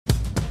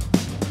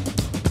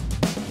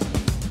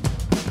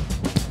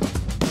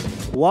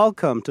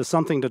Welcome to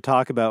Something to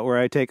Talk About, where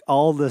I take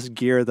all this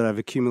gear that I've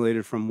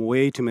accumulated from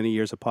way too many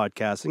years of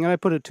podcasting and I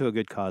put it to a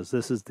good cause.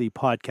 This is the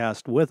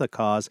podcast with a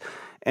cause.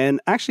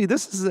 And actually,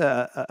 this is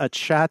a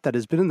chat that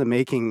has been in the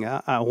making,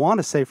 I want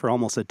to say for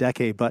almost a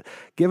decade, but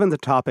given the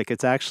topic,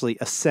 it's actually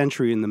a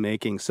century in the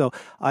making. So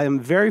I am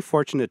very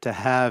fortunate to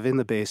have in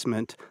the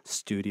basement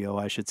studio,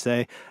 I should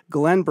say,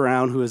 Glenn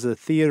Brown, who is a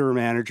theater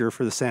manager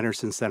for the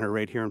Sanderson Center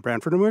right here in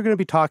Brantford. And we're going to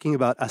be talking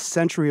about A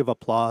Century of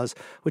Applause,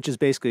 which is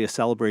basically a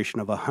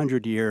celebration of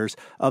 100 years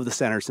of the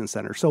Sanderson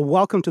Center. So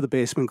welcome to the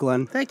basement,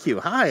 Glenn. Thank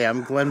you. Hi,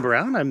 I'm Glenn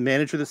Brown. I'm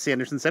manager of the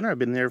Sanderson Center. I've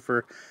been there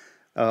for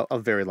a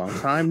very long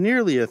time,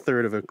 nearly a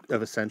third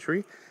of a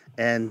century,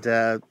 and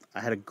I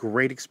had a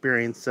great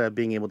experience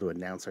being able to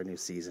announce our new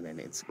season, and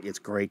it's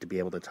great to be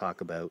able to talk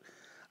about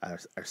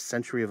our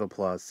Century of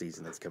Applause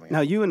season that's coming up.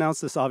 Now, you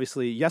announced this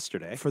obviously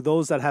yesterday. For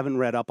those that haven't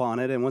read up on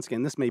it, and once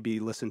again, this may be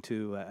listened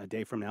to a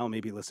day from now,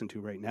 maybe listened to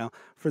right now.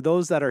 For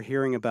those that are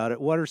hearing about it,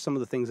 what are some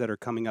of the things that are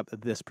coming up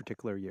this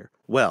particular year?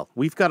 Well,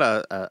 we've got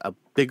a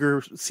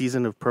bigger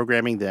season of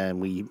programming than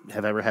we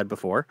have ever had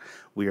before.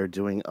 We are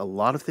doing a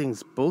lot of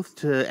things both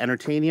to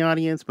entertain the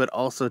audience, but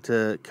also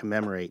to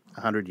commemorate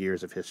 100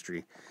 years of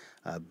history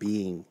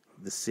being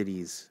the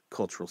city's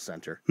cultural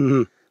center.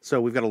 Mm-hmm. So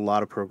we've got a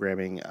lot of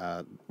programming,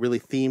 really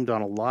themed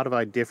on a lot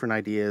of different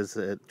ideas,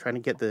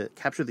 trying to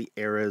capture the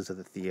eras of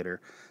the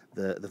theater,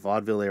 the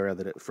vaudeville era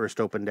that it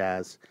first opened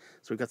as.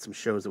 So we've got some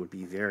shows that would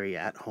be very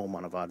at home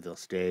on a vaudeville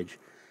stage.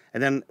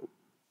 And then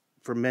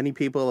for many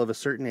people of a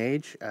certain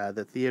age,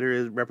 the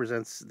theater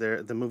represents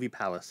the movie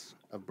palace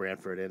of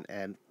Brantford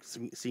and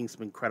seeing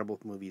some incredible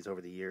movies over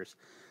the years.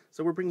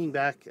 So we're bringing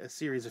back a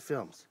series of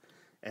films.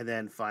 And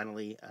then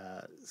finally,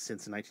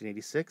 since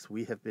 1986,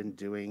 we have been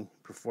doing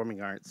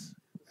performing arts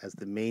as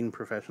the main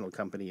professional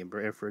company in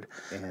Brantford,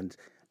 and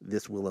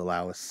this will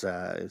allow us.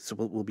 So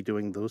we'll be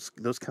doing those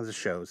kinds of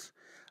shows,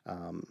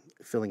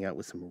 filling out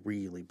with some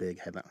really big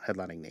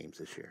headlining names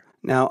this year.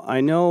 Now,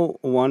 I know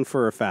one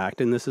for a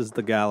fact, and this is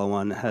the gala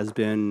one, has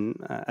been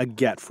a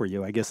get for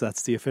you. I guess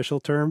that's the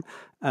official term.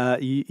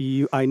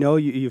 I know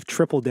you've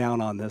tripled down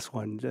on this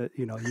one.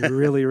 You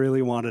really,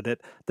 really wanted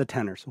it. The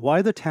Tenors.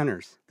 Why the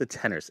Tenors? The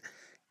Tenors.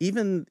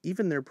 Even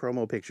their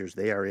promo pictures,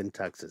 they are in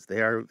tuxes.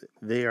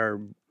 They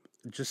are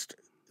just.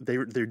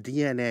 Their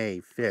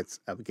DNA fits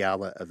a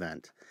gala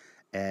event,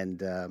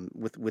 and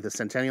with a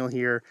centennial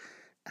here,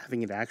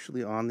 having it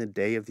actually on the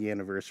day of the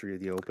anniversary of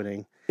the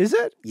opening. Is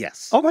it?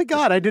 Yes. Oh my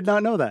God, I did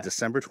not know that.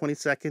 December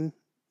 22nd,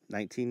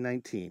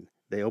 1919.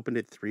 They opened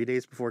it 3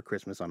 days before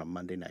Christmas on a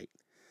Monday night.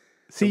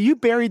 See, you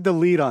buried the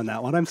lead on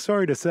that one. I'm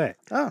sorry to say.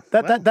 Oh,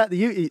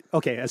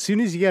 okay. As soon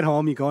as you get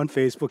home, you go on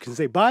Facebook and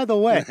say, "By the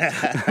way,"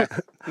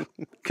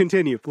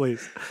 continue,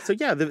 please. So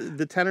yeah,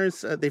 the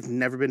Tenors, they've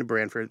never been to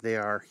Brantford. They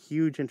are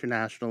huge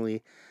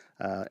internationally,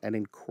 an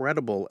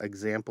incredible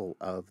example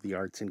of the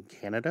arts in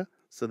Canada.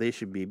 So they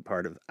should be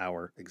part of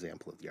our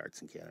example of the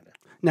arts in Canada.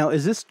 Now,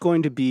 is this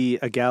going to be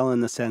a gala in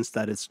the sense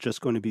that it's just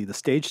going to be the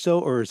stage show,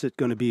 or is it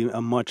going to be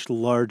a much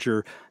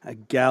larger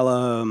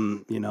gala?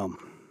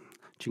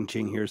 Ching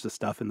ching, here's the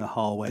stuff in the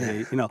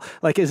hallway.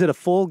 Is it a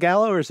full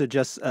gala or is it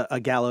just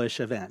a gala-ish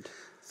event?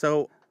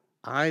 So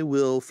I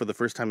will, for the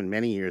first time in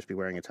many years, be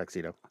wearing a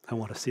tuxedo. I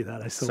want to see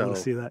that. I still want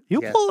to see that.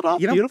 You pull it off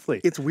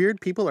beautifully. It's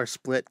weird. People are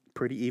split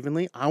pretty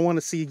evenly. I want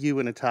to see you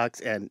in a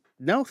tux, and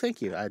no,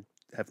 thank you. I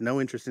have no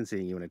interest in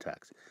seeing you in a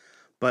tux.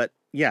 But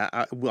yeah,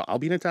 I'll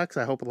be in a tux.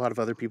 I hope a lot of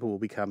other people will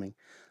be coming.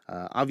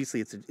 Obviously,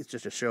 it's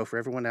just a show for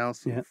everyone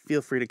else. Yep.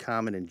 Feel free to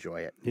come and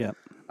enjoy it. Yeah.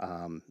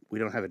 We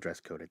don't have a dress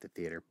code at the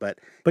theater, but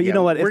you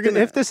know what?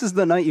 If this is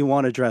the night you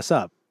want to dress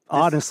up,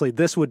 honestly,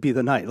 this would be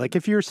the night. Like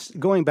if you're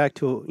going back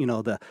to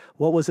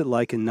what was it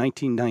like in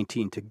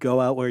 1919 to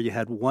go out where you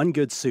had one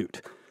good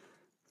suit.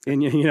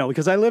 And,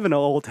 because I live in an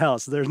old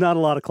house, there's not a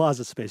lot of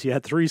closet space. You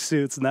had 3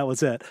 suits and that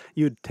was it.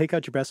 You'd take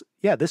out your best.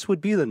 Yeah, this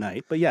would be the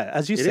night. But yeah,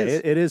 as you say,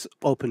 it is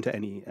open to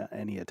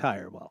any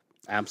attire. Well,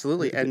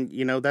 absolutely. And,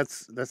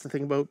 that's the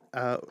thing about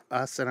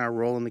us and our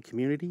role in the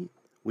community.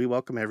 We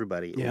welcome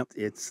everybody. Yep.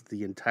 It's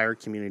the entire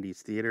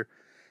community's theater,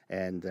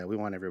 and we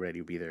want everybody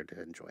to be there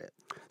to enjoy it.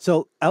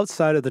 So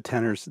outside of the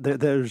Tenors,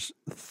 there's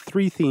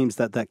 3 themes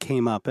that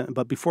came up.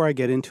 But before I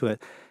get into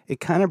it, it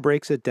kind of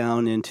breaks it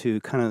down into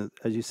kind of,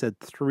 as you said,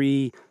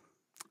 3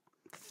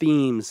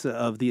 themes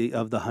of the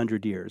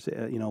 100 years.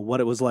 What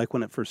it was like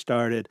when it first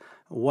started,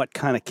 what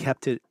kind of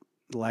kept it,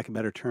 lack of a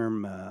better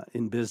term,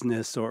 in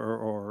business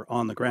or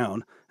on the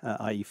ground,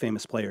 i.e.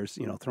 famous players,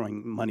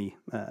 throwing money,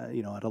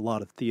 at a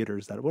lot of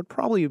theaters that would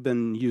probably have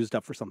been used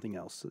up for something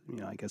else.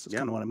 I guess it's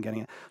kind of what I'm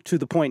getting at. To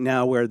the point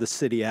now where the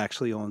city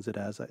actually owns it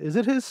is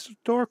it a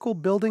historical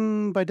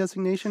building by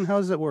designation? How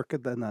does it work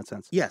in that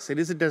sense? Yes, it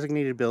is a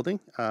designated building.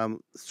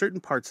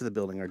 Certain parts of the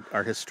building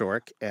are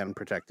historic and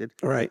protected.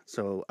 Right.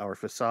 So our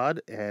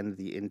facade and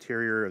the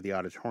interior of the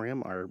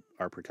auditorium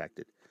are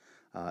protected.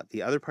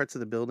 The other parts of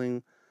the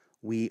building,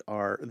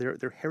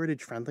 they're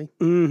heritage friendly,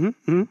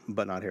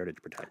 but not heritage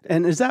protected.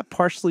 And is that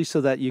partially so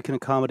that you can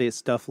accommodate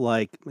stuff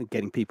like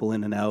getting people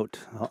in and out?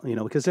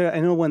 Because I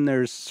know when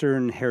there's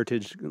certain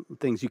heritage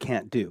things you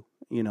can't do.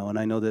 And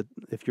I know that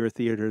if you're a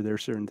theater, there are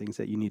certain things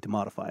that you need to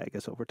modify, I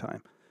guess, over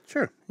time.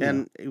 Sure. Yeah.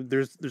 And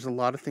there's a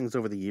lot of things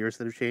over the years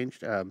that have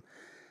changed.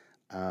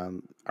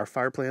 Our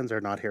fire plans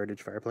are not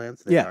heritage fire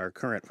plans; they Yeah. are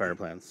current fire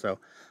plans. So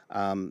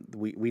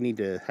we need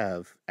to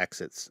have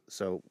exits.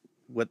 So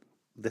what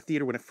the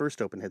theater when it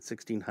first opened had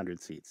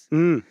 1,600 seats.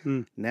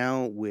 Mm-hmm.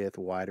 Now with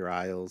wider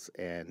aisles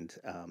and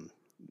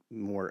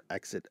more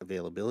exit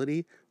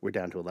availability, we're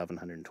down to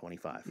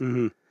 1,125.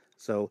 Mm-hmm.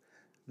 So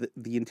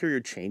the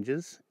interior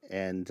changes,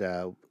 and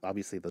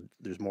obviously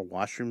there's more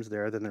washrooms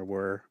there than there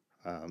were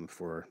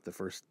for the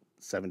first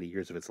 70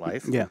 years of its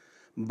life. Yeah.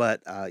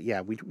 But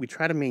we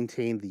try to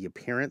maintain the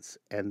appearance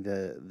and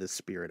the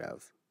spirit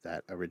of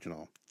that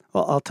original.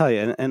 Well, I'll tell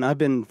you, and I've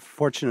been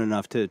fortunate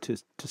enough to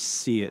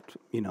see it,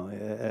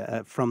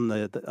 from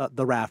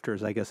the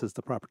rafters, I guess is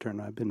the proper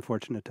term. I've been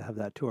fortunate to have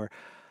that tour.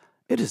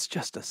 It is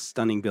just a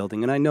stunning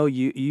building, and I know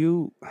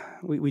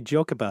we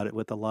joke about it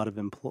with a lot of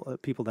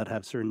people that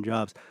have certain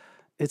jobs.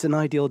 It's an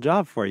ideal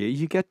job for you.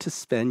 You get to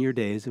spend your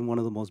days in one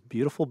of the most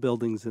beautiful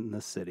buildings in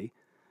the city,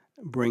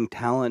 bring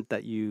talent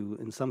that you,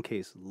 in some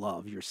case,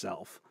 love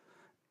yourself,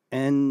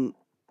 and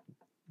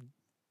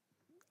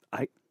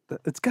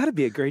it's got to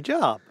be a great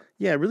job.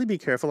 Yeah, really be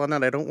careful on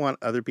that. I don't want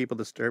other people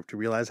to start to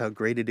realize how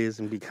great it is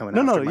and be coming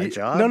No, after my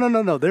job.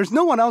 No. There's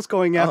no one else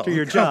going after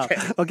your job.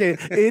 Okay. Okay,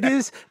 it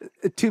is,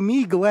 to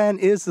me, Glen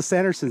is the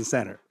Sanderson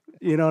Center.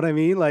 You know what I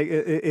mean? Like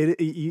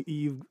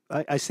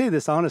I say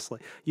this honestly.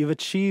 You've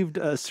achieved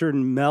a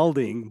certain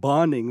melding,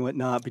 bonding,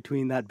 whatnot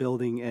between that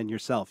building and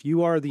yourself.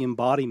 You are the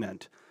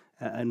embodiment,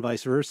 and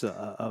vice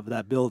versa, of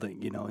that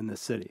building. In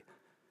this city.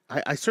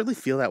 I certainly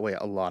feel that way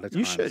a lot of times.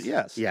 You should,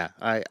 yes. Yeah,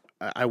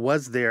 I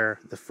was there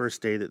the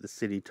first day that the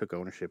city took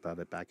ownership of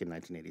it back in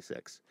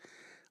 1986.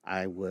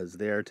 I was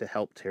there to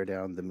help tear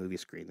down the movie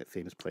screen that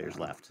Famous Players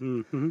left,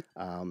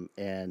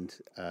 and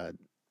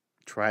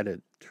try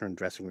to turn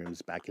dressing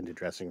rooms back into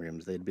dressing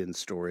rooms. They'd been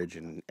storage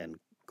and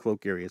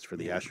cloak areas for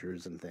the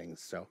ushers and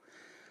things. So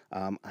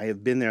I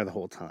have been there the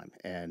whole time,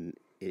 and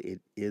it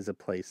is a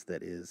place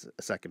that is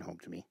a second home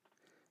to me.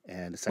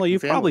 And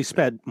you've probably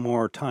spent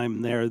more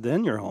time there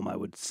than your home, I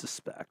would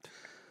suspect.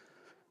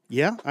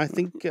 Yeah, I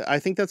think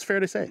that's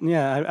fair to say.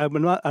 Yeah,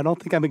 I don't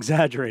think I'm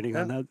exaggerating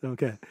on that.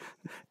 Okay,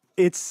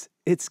 it's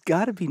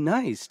got to be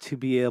nice to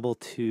be able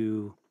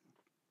to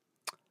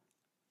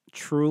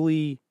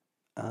truly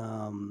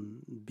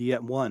be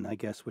at one, I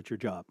guess, with your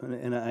job.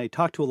 And I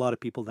talk to a lot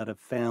of people that have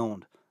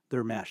found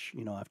their mesh.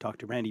 I've talked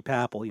to Randy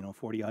Papple,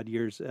 40 odd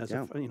years as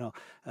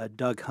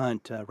Doug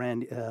Hunt,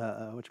 Randy,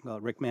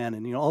 Rick Mann,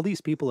 and all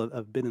these people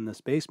have been in this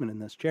basement in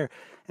this chair,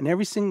 and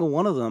every single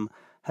one of them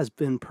has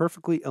been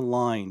perfectly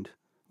aligned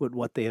with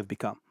what they have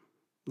become.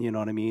 You know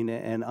what I mean?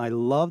 And I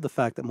love the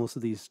fact that most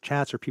of these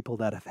chats are people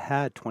that have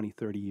had 20,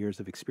 30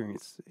 years of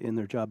experience in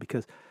their job,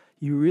 because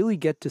you really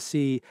get to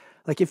see,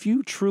 like, if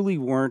you truly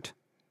weren't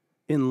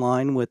in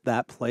line with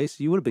that place,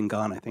 you would have been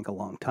gone, I think, a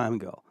long time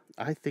ago.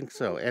 I think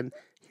so. And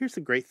here's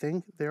the great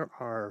thing. There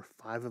are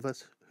 5 of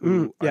us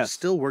who are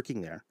still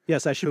working there.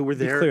 Yes, I should who were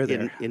be there clear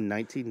in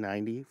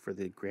 1990 for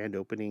the grand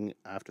opening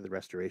after the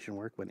restoration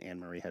work when Anne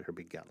Marie had her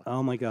big gala.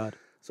 Oh, my God.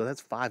 So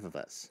that's 5 of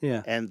us.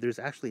 Yeah. And there's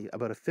actually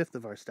about a fifth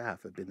of our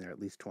staff have been there at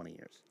least 20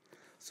 years.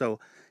 So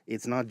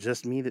it's not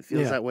just me that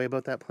feels that way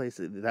about that place.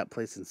 That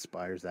place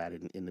inspires that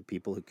in the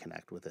people who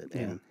connect with it.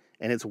 And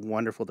it's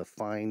wonderful to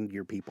find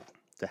your people,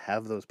 to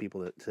have those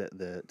people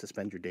to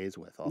spend your days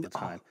with all the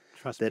time.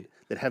 Trust me.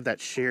 That have that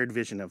shared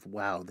vision of,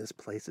 wow, this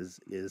place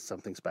is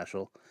something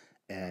special.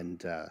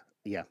 And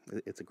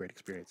it's a great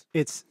experience.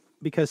 It's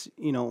because,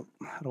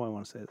 how do I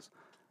want to say this?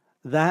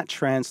 That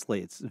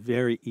translates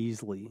very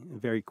easily,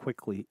 very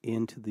quickly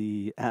into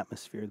the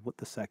atmosphere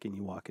the second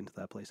you walk into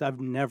that place. I've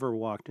never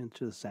walked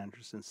into the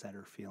Sanderson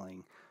Center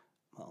feeling,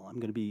 well, I'm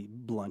going to be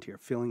blunt here,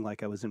 feeling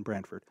like I was in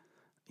Brantford.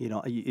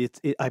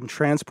 I'm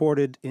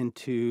transported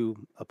into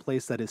a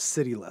place that is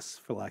cityless,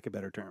 for lack of a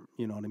better term.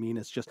 You know what I mean?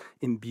 It's just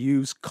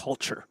imbues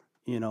culture.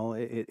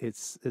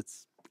 It's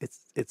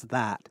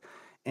that.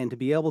 And to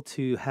be able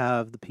to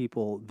have the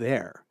people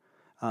there,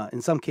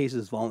 in some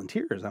cases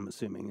volunteers, I'm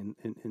assuming,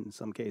 in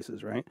some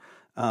cases, right?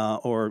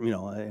 Or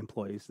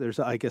employees. There's,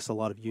 I guess, a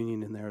lot of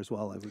union in there as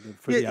well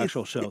for the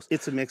actual shows.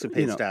 It's a mix of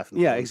paid staff.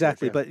 Yeah,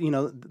 exactly. But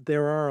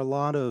there are a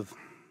lot of,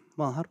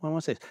 well, how do I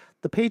want to say this?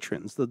 The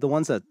patrons, the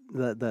ones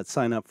that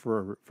sign up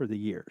for the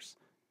years,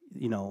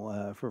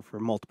 for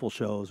multiple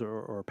shows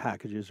or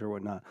packages or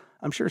whatnot.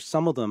 I'm sure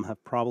some of them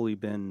have probably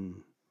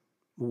been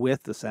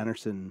with the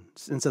Sanderson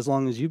since as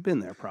long as you've been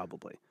there,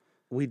 probably.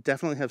 We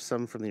definitely have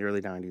some from the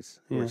early 90s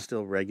who are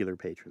still regular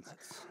patrons.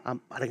 But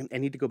I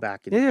need to go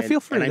back feel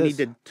free. And I need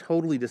to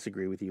totally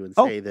disagree with you and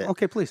say that,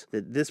 okay, please.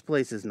 That this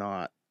place is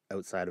not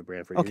outside of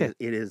Brantford. Okay.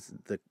 It is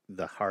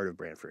the heart of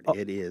Brantford.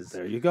 It is.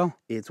 There you go.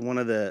 It's one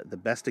of the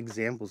best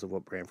examples of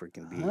what Brantford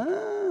can be.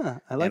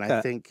 I like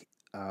that.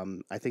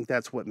 I think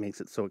that's what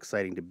makes it so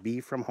exciting to be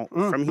from home,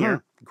 from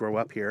here, grow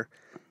up here,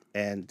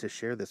 and to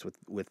share this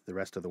with the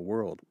rest of the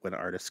world when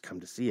artists come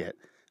to see it.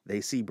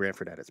 they see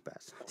Brantford at its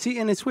best. See,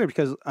 and it's weird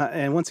because,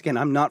 and once again,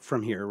 I'm not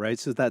from here, right?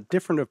 So that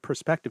different of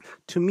perspective.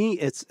 To me,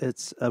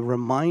 it's a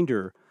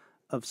reminder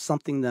of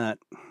something that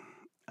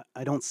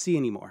I don't see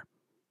anymore.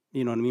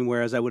 You know what I mean?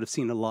 Whereas I would have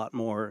seen a lot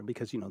more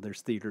because,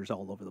 there's theaters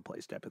all over the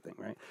place type of thing,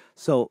 right?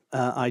 So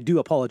I do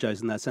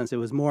apologize in that sense. It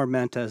was more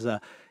meant as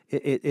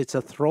it's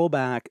a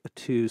throwback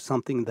to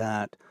something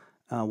that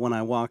when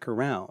I walk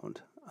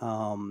around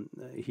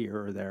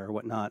here or there or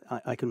whatnot,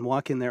 I can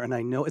walk in there and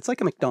I know it's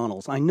like a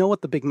McDonald's. I know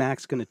what the Big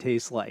Mac's going to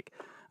taste like.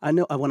 I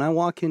know when I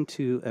walk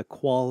into a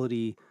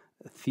quality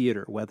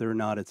theater, whether or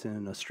not it's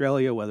in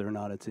Australia, whether or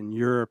not it's in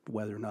Europe,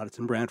 whether or not it's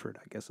in Brantford,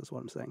 I guess is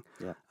what I'm saying.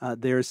 Yeah.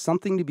 There's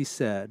something to be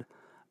said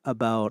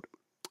about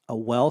a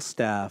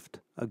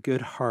well-staffed, a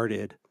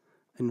good-hearted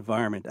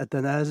environment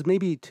that is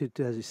maybe,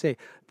 as you say,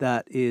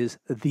 that is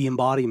the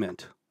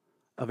embodiment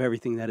of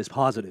everything that is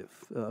positive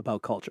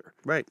about culture.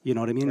 Right. You know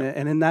what I mean? Yeah.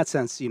 And in that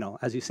sense,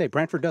 as you say,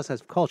 Brantford does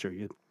have culture.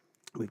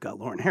 We've got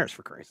Lauren Harris,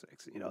 for Christ's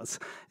sakes,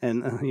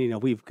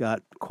 we've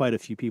got quite a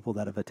few people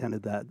that have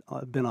attended that,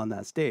 been on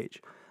that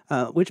stage,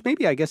 which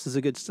maybe I guess is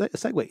a good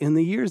segue. In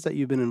the years that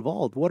you've been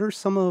involved, what are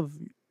some of,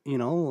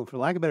 for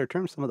lack of a better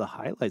term, some of the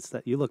highlights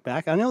that you look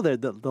back? I know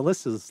that the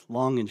list is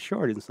long and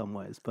short in some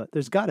ways, but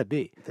there's got to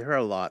be. There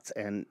are lots,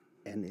 and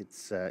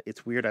it's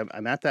weird.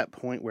 I'm at that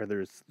point where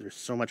there's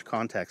so much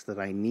context that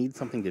I need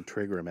something to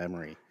trigger a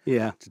memory.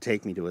 Yeah. To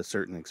take me to a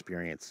certain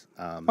experience.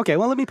 Okay,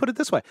 well, let me put it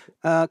this way: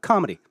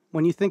 comedy.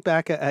 When you think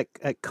back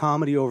at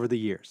comedy over the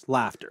years,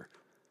 laughter.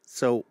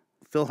 So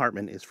Phil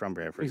Hartman is from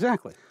Brantford.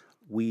 Exactly.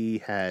 We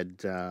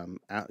had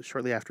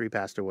shortly after he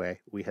passed away,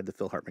 we had the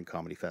Phil Hartman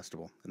Comedy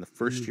Festival, and the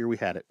first year we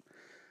had it,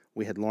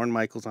 we had Lorne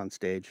Michaels on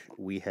stage.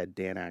 We had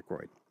Dan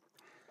Aykroyd.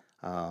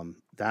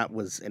 That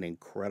was an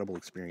incredible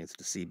experience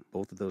to see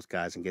both of those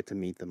guys and get to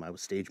meet them. I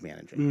was stage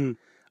managing,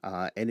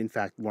 and in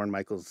fact, Lorne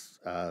Michaels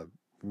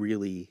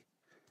really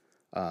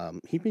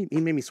he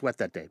made me sweat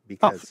that day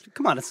because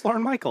come on, it's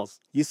Lorne Michaels.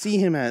 You see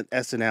him at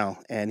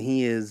SNL, and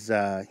he's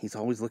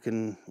always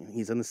looking.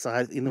 He's on the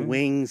side in the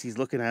wings. He's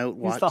looking out,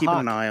 keeping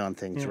an eye on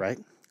things, right?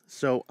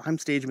 So I'm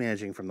stage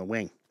managing from the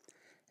wing,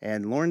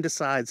 and Lorne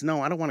decides,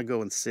 no, I don't want to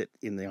go and sit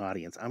in the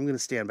audience. I'm going to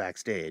stand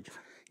backstage.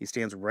 He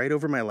stands right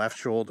over my left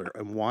shoulder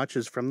and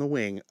watches from the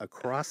wing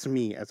across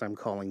me as I'm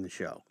calling the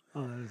show.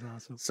 Oh, that is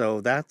awesome.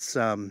 So that's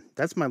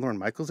my Lorne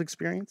Michaels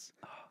experience.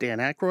 Dan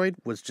Aykroyd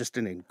was just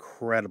an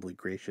incredibly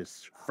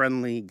gracious,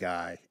 friendly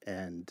guy,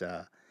 and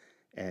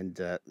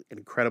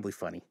incredibly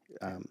funny.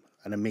 An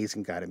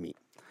amazing guy to meet.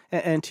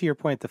 And to your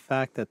point, the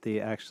fact that they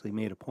actually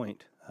made a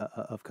point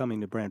of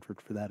coming to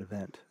Brantford for that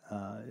event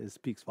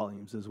speaks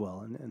volumes as well.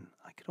 And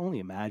I could only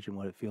imagine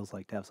what it feels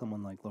like to have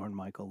someone like Lorne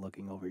Michael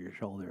looking over your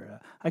shoulder.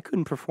 I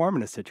couldn't perform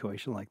in a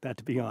situation like that,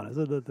 to be honest.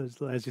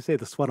 As you say,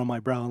 the sweat on my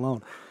brow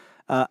alone.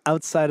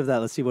 Outside of that,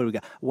 let's see what we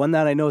got. One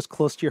that I know is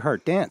close to your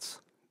heart,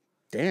 dance.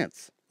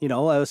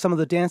 Some of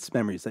the dance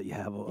memories that you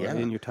have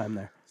in your time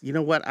there. You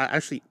know what?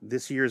 Actually,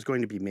 this year is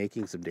going to be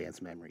making some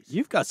dance memories.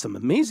 You've got some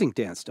amazing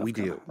dance stuff. We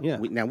do. Yeah.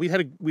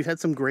 We've had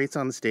some greats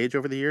on the stage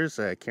over the years.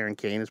 Karen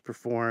Kane has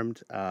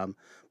performed,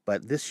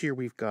 but this year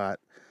we've got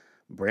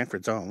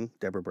Brantford's own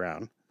Deborah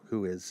Brown,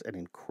 who is an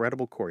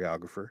incredible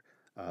choreographer,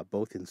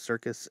 both in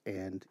circus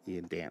and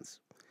in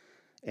dance,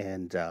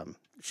 and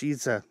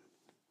she's going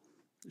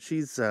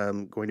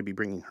to be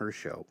bringing her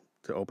show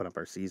to open up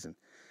our season.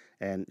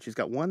 And she's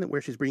got one where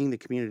she's bringing the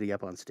community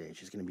up on stage.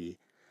 She's going to be...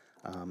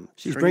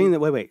 she's bringing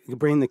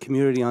the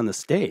community on the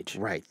stage.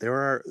 Right. There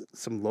are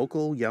some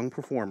local young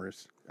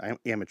performers,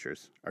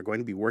 amateurs, are going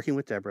to be working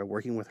with Deborah,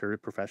 working with her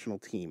professional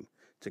team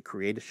to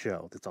create a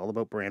show that's all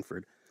about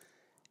Brantford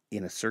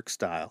in a Cirque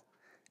style.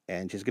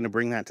 And she's going to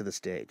bring that to the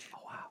stage.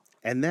 Oh, wow.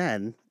 And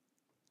then,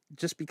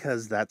 just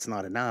because that's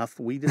not enough,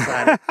 we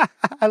decided...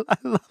 I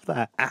love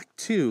that. Act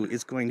 2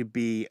 is going to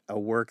be a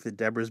work that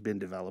Deborah's been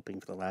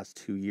developing for the last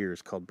 2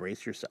 years called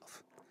Brace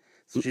Yourself.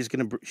 So she's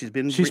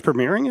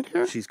premiering it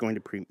here? She's going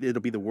to it'll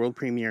be the world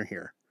premiere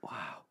here.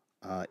 Wow.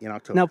 In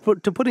October. Now,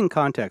 to put in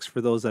context for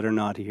those that are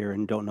not here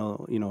and don't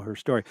know, her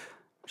story,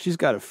 she's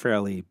got a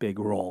fairly big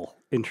role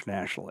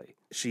internationally.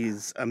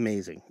 She's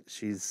amazing.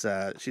 She's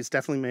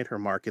definitely made her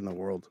mark in the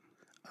world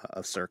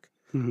of Cirque.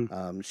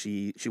 Mm-hmm.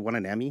 She won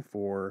an Emmy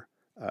for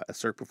a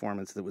Cirque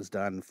performance that was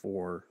done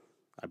for,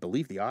 I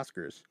believe, the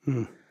Oscars.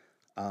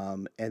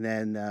 Mm-hmm.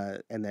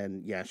 And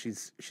then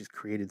she's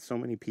created so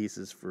many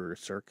pieces for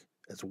Cirque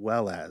as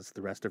well as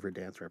the rest of her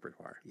dance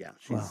repertoire. Yeah,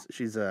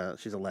 she's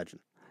a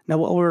legend. Now,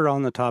 while we're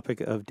on the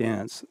topic of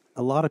dance,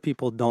 a lot of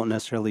people don't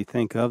necessarily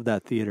think of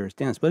that theater as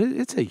dance, but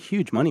it's a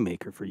huge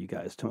moneymaker for you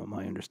guys, to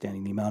my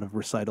understanding, the amount of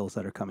recitals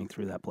that are coming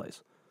through that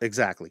place.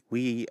 Exactly.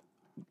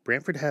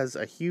 Brantford has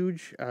a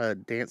huge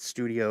dance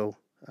studio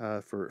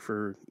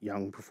for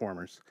young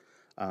performers.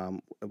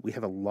 We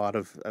have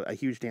a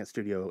huge dance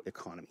studio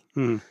economy,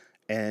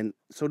 and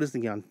so does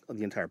the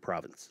entire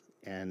province.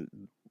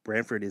 And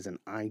Brantford is an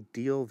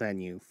ideal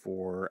venue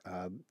for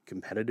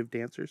competitive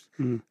dancers.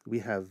 We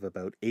have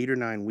about 8 or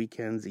 9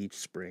 weekends each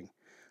spring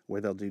where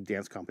they'll do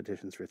dance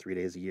competitions for 3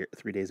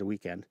 days a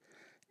weekend,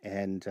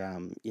 and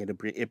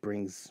it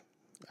brings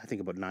I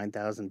think about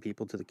 9,000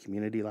 people to the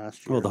community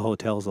last year. Well, the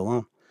hotels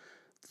alone.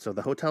 So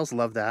the hotels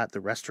love that. The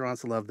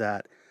restaurants love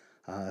that.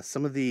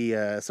 Some of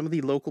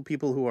the local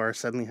people who are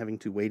suddenly having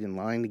to wait in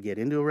line to get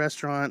into a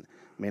restaurant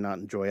may not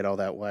enjoy it all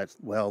that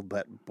well,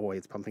 but boy,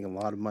 it's pumping a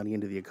lot of money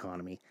into the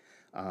economy.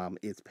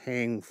 It's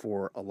paying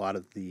for a lot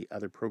of the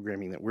other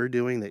programming that we're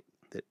doing that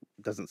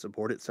doesn't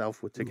support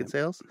itself with ticket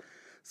sales.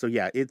 So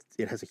yeah, it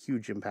has a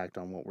huge impact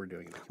on what we're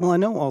doing. Well, I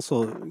know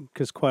also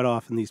because quite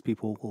often these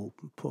people will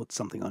put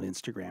something on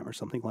Instagram or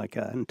something like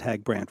that and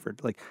tag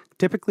Brantford. Like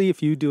typically,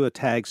 if you do a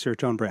tag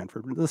search on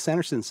Brantford, the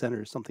Sanderson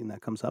Center is something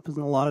that comes up, and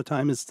a lot of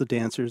time it's the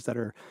dancers that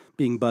are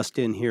being bussed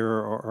in here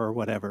or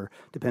whatever,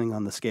 depending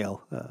on the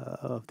scale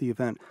of the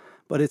event.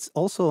 But it's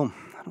also,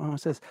 I don't know what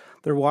it says,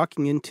 they're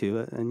walking into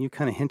it, and you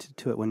kind of hinted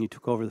to it when you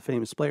took over the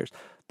Famous Players.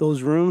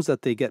 Those rooms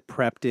that they get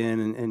prepped in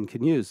and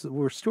can use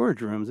were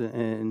storage rooms.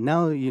 And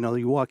now,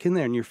 you walk in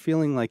there and you're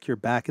feeling like you're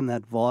back in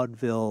that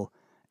vaudeville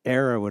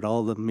era with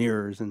all the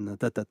mirrors and the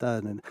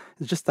da-da-da. And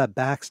it's just that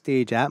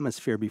backstage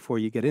atmosphere before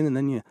you get in. And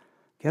then you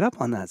get up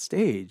on that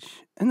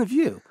stage and the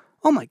view.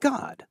 Oh, my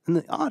God. And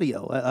the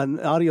audio.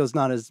 Audio is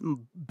not as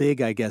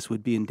big, I guess,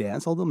 would be in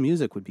dance, although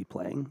music would be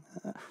playing.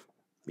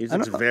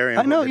 Music's very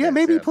I know, important. yeah, to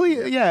maybe dance,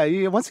 please,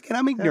 yeah. Once again,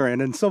 I'm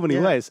ignorant in so many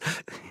ways.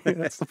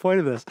 That's the point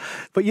of this.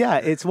 But yeah,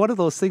 it's one of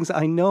those things.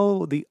 I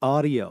know the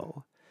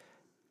audio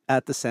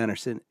at the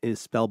Sanderson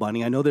is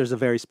spellbinding. I know there's a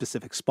very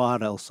specific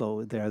spot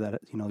also there that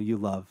you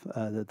love.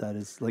 That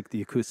is like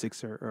the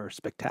acoustics are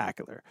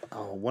spectacular.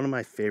 Oh, one of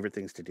my favorite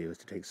things to do is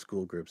to take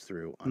school groups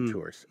through on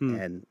tours,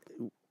 and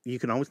you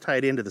can always tie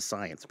it into the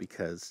science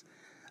because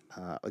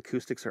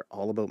acoustics are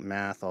all about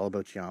math, all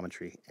about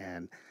geometry,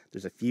 and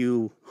there's a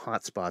few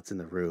hot spots in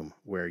the room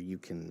where you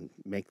can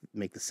make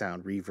the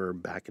sound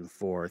reverb back and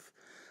forth.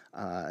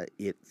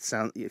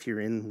 If you're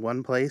in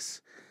one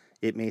place,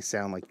 it may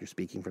sound like you're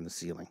speaking from the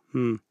ceiling,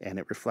 and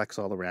it reflects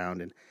all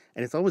around, and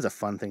it's always a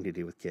fun thing to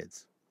do with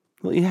kids.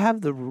 Well, you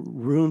have the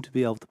room to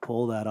be able to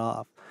pull that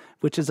off,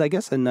 which is, I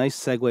guess, a nice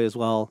segue as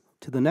well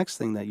to the next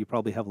thing that you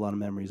probably have a lot of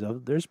memories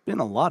of. There's been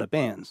a lot of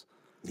bands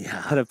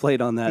that have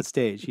played on that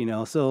stage,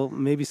 so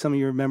maybe some of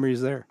your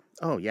memories there.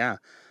 Oh, yeah.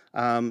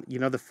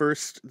 The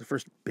first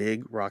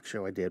big rock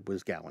show I did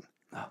was Gowan.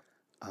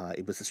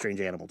 It was the Strange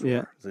Animal tour.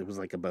 Yeah. It was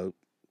like about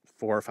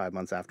 4 or 5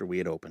 months after we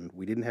had opened.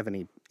 We didn't have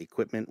any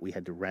equipment. We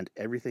had to rent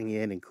everything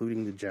in,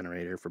 including the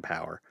generator for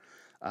power.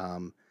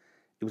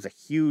 It was a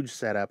huge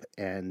setup,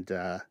 and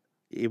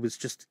it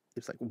was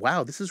like,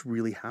 wow, this is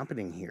really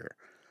happening here.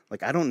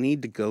 Like, I don't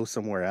need to go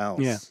somewhere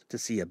else to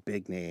see a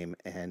big name.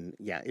 And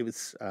yeah, it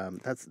was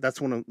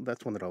that's one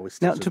that always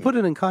sticks Now, with to me. put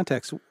it in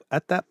context,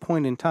 at that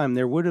point in time,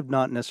 there would have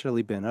not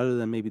necessarily been, other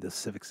than maybe the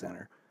Civic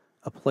Center,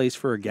 a place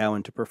for a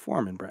Gowan to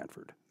perform in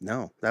Brantford.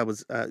 No, that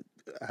was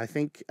I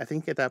think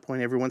at that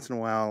point, every once in a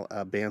while,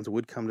 bands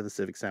would come to the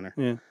Civic Center.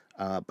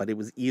 Yeah. But it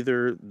was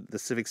either the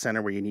Civic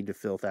Center where you need to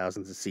fill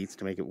thousands of seats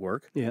to make it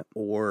work,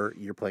 or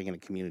you're playing in a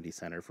community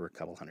center for a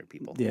couple hundred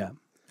people. Yeah.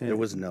 There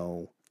was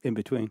no in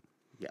between.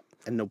 Yeah,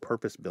 and no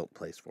purpose-built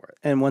place for it.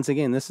 And once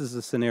again, this is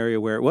a scenario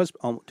where it was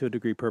to a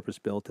degree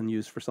purpose-built and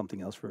used for something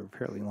else for a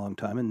fairly long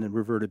time, and then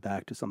reverted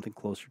back to something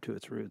closer to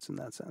its roots in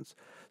that sense.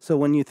 So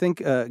when you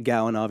think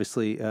Gowan,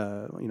 obviously,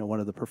 one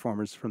of the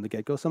performers from the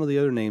get-go, some of the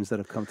other names that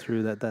have come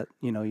through that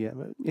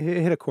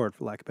hit a chord,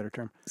 for lack of a better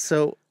term.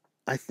 So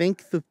I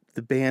think the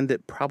band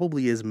that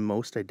probably is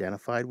most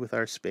identified with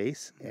our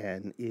space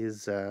and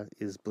is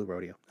Blue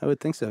Rodeo. I would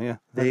think so, yeah.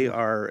 They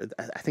are.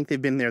 I think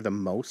they've been there the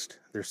most.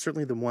 They're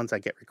certainly the ones I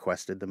get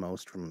requested the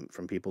most from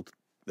people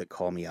that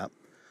call me up.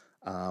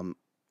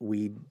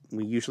 We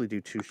usually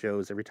do 2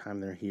 shows every time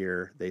they're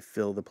here. They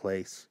fill the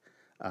place.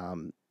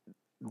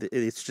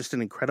 It's just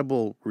an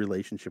incredible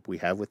relationship we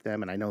have with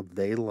them, and I know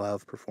they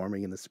love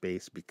performing in the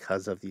space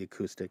because of the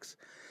acoustics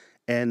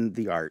and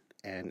the art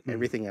and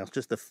everything else,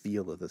 just the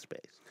feel of the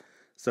space.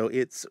 So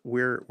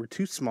we're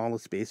too small a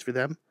space for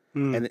them,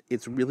 and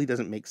it really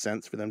doesn't make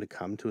sense for them to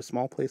come to a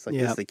small place like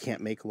this. They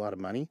can't make a lot of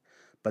money,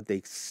 but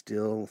they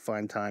still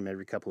find time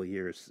every couple of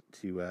years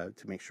to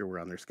make sure we're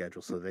on their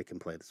schedule so they can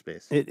play the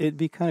space. It'd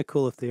be kind of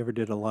cool if they ever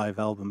did a live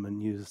album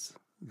and used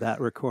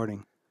that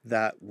recording.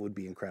 That would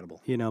be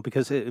incredible.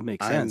 Because it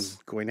makes sense. I'm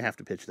going to have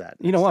to pitch that.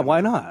 You know what? Why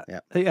not?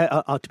 Yeah.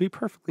 To be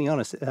perfectly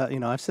honest,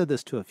 I've said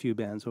this to a few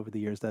bands over the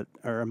years that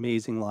are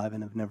amazing live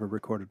and have never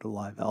recorded a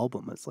live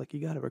album. It's like, you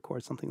got to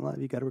record something live.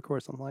 You got to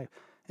record something live.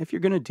 If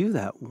you're going to do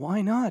that,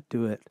 why not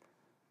do it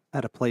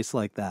at a place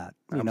like that?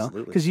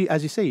 Absolutely. Because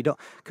as you say, you don't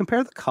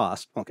compare the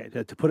cost. Okay,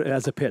 to put it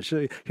as a pitch,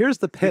 here's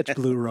the pitch,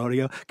 Blue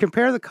Rodeo.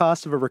 Compare the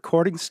cost of a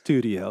recording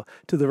studio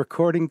to the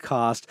recording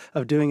cost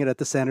of doing it at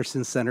the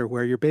Sanderson Center,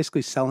 where you're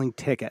basically selling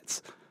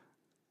tickets.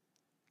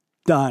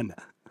 Done.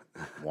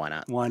 Why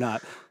not? Why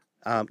not?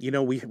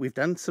 We've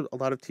done a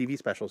lot of TV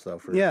specials though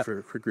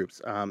for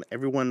groups.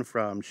 Everyone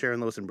from Sharon,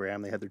 Lois, and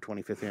Bram, they had their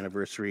 25th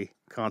anniversary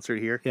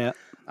concert here. Yeah.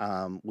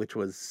 Which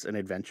was an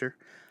adventure.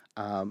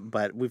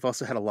 But we've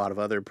also had a lot of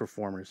other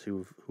performers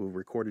who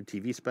recorded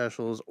TV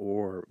specials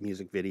or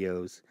music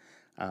videos.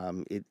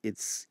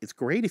 It's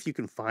great if you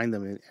can find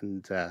them,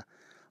 and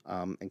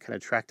and kind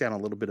of track down a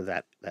little bit of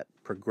that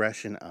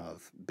progression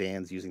of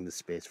bands using the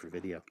space for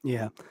video.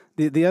 Yeah.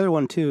 The other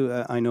one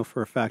too, I know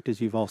for a fact,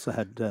 is you've also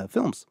had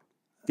films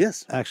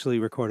Yes. actually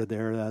recorded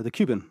there. The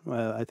Cuban,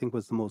 I think,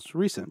 was the most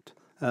recent.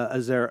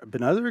 Has there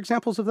been other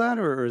examples of that,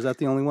 or is that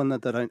the only one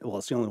that I? Well,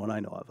 it's the only one I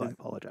know of. I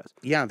apologize.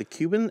 Yeah, the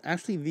Cuban,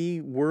 actually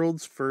the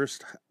world's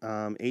first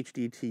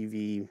HD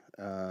TV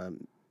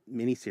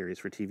miniseries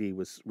for TV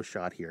was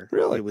shot here.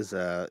 Really? It was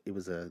a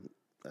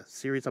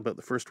series about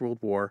the First World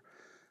War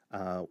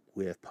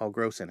with Paul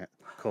Gross in it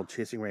called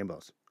Chasing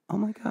Rainbows. Oh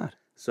my God!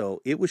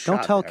 So it was shot.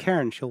 Don't tell there.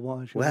 Karen; she'll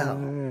watch.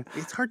 Well,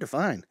 it's hard to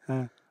find.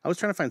 I was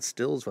trying to find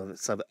stills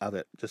of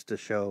it just to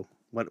show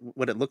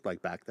what it looked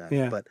like back then.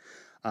 Yeah. But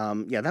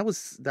yeah, that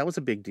was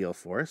a big deal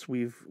for us.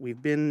 We've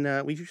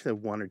been we usually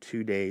have 1 or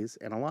 2 days,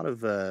 and a lot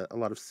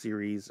of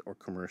series or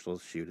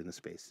commercials shoot in the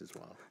space as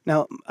well.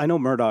 Now I know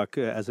Murdoch,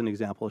 as an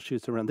example,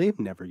 shoots around. They've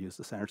never used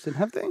the Sanderson,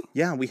 have they?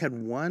 Yeah, we had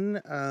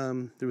one.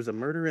 There was a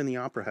murder in the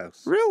Opera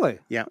House. Really?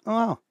 Yeah.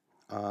 Oh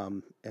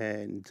wow.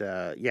 And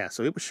yeah,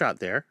 so it was shot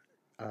there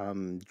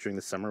during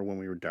the summer when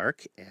we were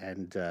dark,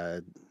 and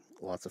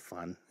lots of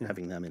fun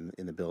having them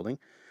in the building.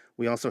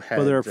 We also had.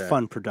 Well, they're a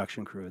fun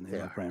production crew, and they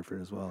love are.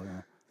 Brantford as well.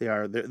 Yeah. They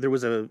are. There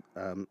was a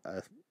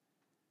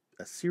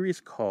series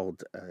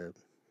called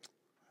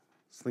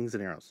Slings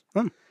and Arrows,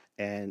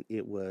 and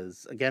it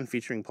was again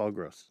featuring Paul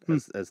Gross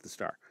as the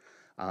star,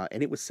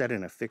 and it was set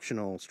in a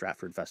fictional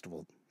Stratford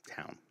Festival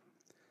town.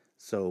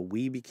 So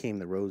we became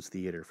the Rose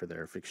Theater for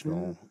their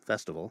fictional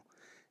festival,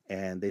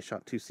 and they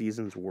shot 2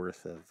 seasons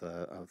worth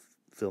of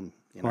film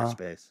in our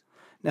space.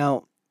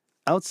 Now,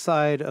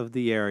 outside of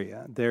the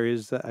area, there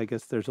is, I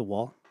guess, there's a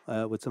wall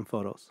with some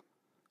photos.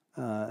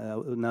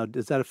 Now,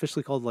 is that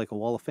officially called like a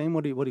Wall of Fame?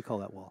 What do you call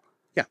that wall?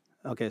 Yeah.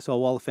 Okay, so a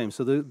Wall of Fame.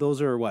 So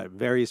those are what,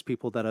 various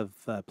people that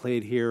have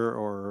played here,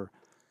 or?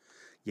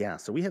 Yeah,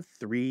 so we have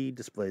 3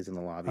 displays in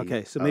the lobby.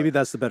 Okay, so maybe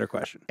that's the better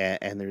question.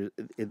 And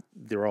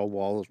they're all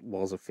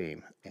walls of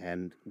fame.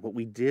 And what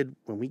we did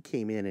when we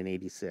came in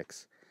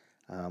 '86,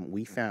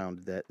 we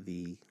found that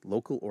the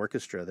local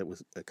orchestra that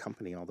was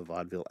accompanying all the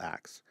vaudeville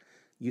acts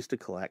used to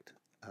collect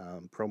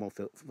promo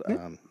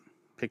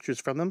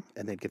pictures from them,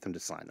 and they'd get them to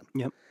sign them.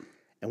 Yep.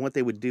 And what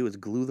they would do is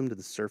glue them to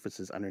the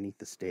surfaces underneath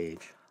the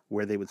stage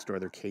where they would store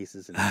their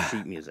cases and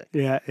sheet music.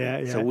 Yeah.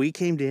 So we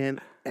came in,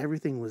 every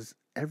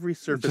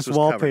surface Just was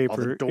wallpaper.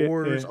 covered. All the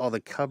doors, all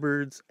the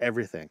cupboards,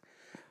 everything.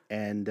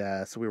 And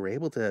so we were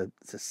able to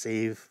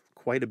save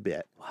quite a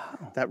bit.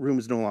 Wow. That room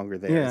is no longer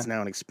there. Yeah. It's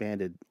now an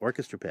expanded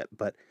orchestra pit.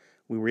 But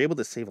we were able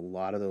to save a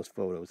lot of those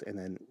photos, and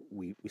then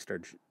we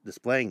started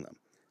displaying them.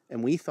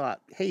 And we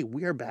thought, hey,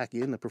 we are back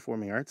in the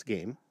performing arts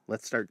game.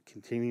 Let's start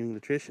continuing the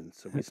tradition.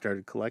 So we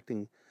started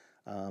collecting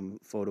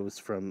photos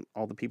from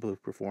all the people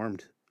who've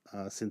performed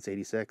since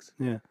 '86.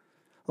 Yeah.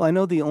 Well, I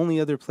know the only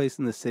other place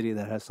in the city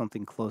that has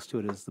something close to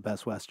it is the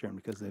Best Western,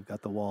 because they've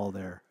got the wall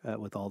there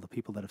with all the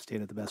people that have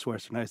stayed at the Best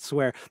Western. I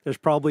swear there's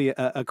probably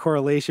a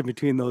correlation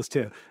between those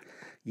two.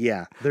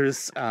 Yeah,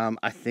 there's.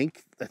 I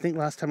think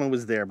last time I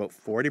was there, about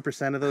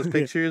 40% of those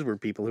pictures were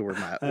people who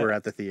were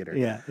at the theater.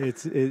 Yeah,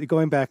 it's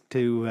going back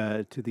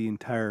to the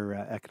entire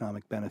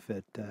economic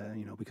benefit.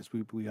 Because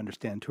we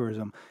understand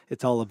tourism.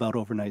 It's all about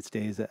overnight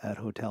stays at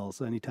hotels.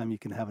 So anytime you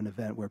can have an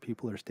event where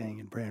people are staying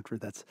in Brantford,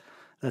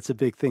 that's a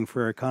big thing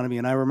for our economy.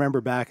 And I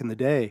remember back in the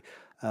day,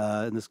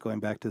 and this going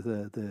back to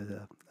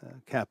the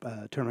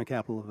tournament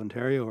capital of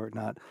Ontario or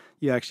not,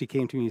 you actually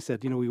came to me and you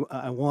said,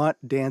 I want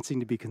dancing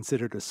to be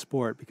considered a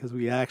sport because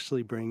we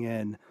actually bring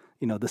in,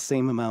 the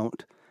same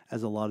amount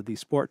as a lot of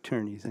these sport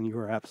tourneys, and you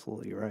were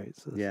absolutely right.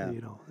 So, yeah.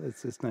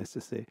 It's nice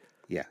to see.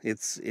 Yeah,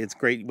 it's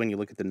great when you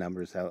look at the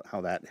numbers,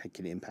 how that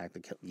can impact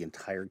the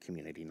entire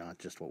community, not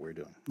just what we're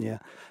doing. Yeah.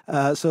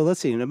 So let's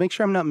see. To make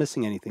sure I'm not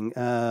missing anything.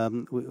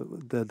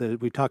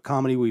 We talked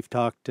comedy, we've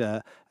talked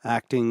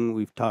acting,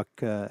 we've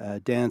talked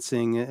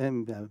dancing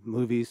and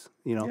movies.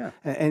 Yeah.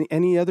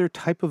 Any other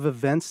type of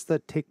events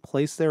that take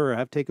place there or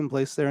have taken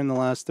place there in the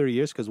last 30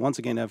 years? Because once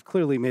again, I've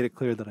clearly made it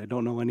clear that I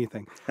don't know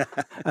anything.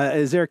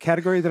 Is there a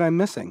category that I'm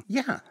missing?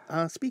 Yeah,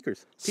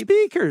 speakers.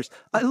 Speakers.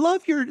 I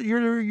love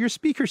your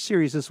speaker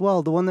series as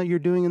well. The one that you're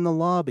doing in the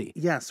lobby.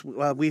 Yes,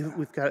 we've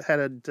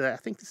had I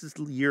think this is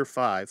year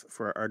 5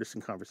 for our Artists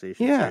in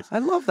Conversation series. I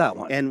love that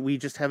one. And we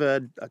just have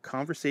a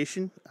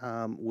conversation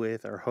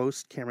with our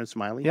host, Cameron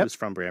Smiley, who's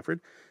from Brantford.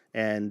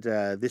 And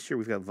this year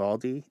we've got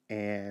Valdi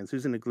and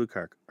Susan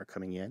Aglukark are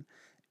coming in,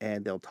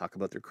 and they'll talk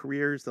about their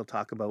careers. They'll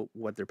talk about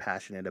what they're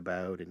passionate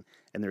about and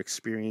their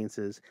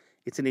experiences.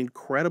 It's an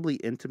incredibly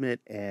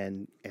intimate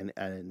and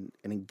an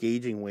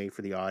engaging way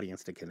for the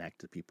audience to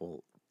connect to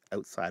people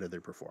outside of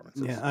their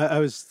performances. Yeah, I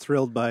was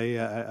thrilled by,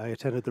 I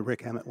attended the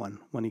Rick Emmett one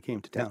when he came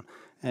to town.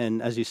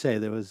 And as you say,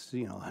 there was,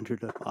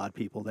 100 odd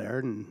people there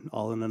and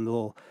all in a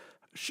little,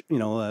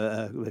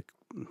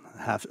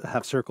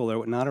 half circle or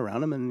whatnot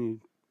around him.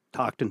 And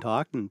talked and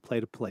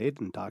played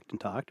and talked,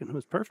 and it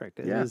was perfect.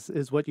 It Yeah.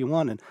 is what you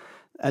want. And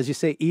as you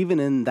say, even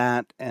in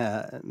that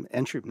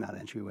not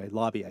entryway,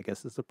 lobby, I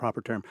guess is the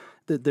proper term,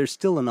 there's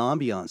still an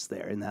ambiance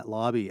there in that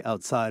lobby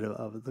outside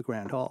of the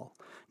Grand Hall.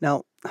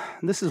 Now,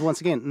 this is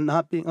once again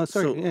not being, oh,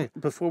 sorry. So Yeah,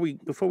 before we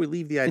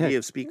leave the idea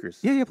of speakers,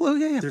 yeah,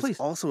 there's please.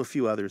 also a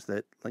few others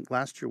that, like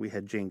last year we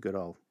had Jane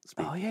Goodall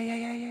speak. Oh,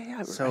 yeah.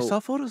 I So- saw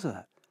photos of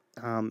that.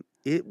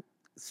 It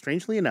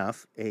strangely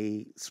enough,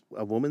 a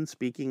woman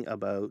speaking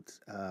about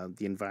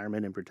the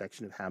environment and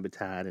protection of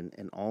habitat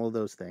and all of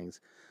those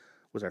things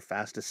was our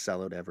fastest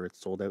sellout ever. It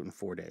sold out in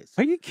 4 days.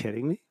 Are you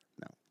kidding me?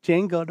 No.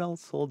 Jane Goodall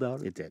sold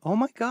out. It did. Oh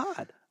my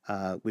God.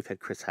 We've had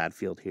Chris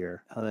Hadfield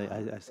here, Oh,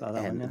 I saw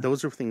that and one. Yeah.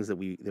 those are things that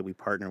we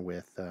partner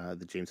with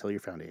the James Hillier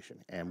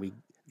Foundation, and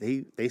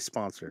they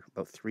sponsor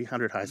about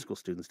 300 high school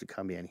students to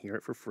come in, hear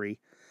it for free,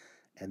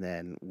 and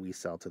then we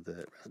sell to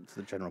the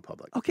general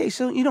public. Okay,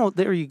 so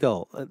there you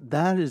go.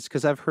 That is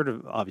because I've heard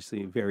of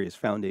obviously various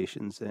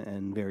foundations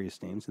and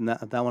various names, and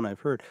that one I've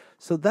heard.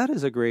 So that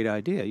is a great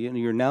idea.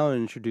 You're now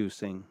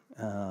introducing,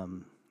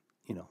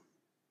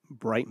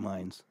 bright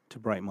minds to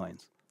bright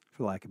minds,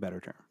 for lack of a better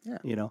term.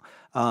 Yeah.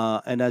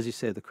 And as you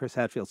say, the Chris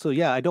Hadfield. So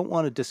yeah, I don't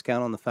want to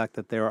discount on the fact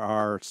that there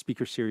are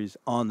speaker series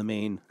on the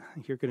main.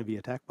 You're going to be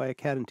attacked by a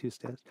cat in 2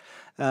 steps.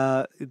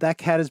 That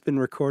cat has been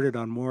recorded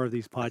on more of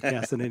these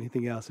podcasts than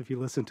anything else. If you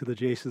listen to the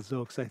Jason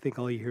Zokes, I think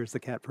all you hear is the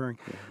cat purring.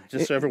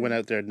 Just so everyone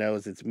out there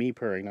knows, it's me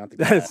purring, not the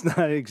cat. That's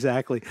not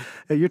exactly.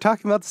 You're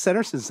talking about the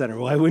Centerson Center.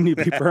 Why wouldn't you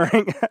be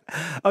purring?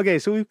 Okay,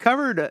 so we've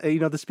covered,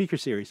 the speaker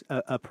series.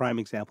 A prime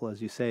example, as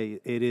you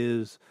say, it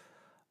is.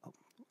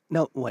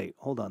 No, wait,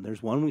 hold on.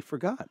 There's one we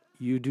forgot.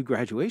 You do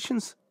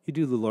graduations. You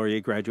do the Laurier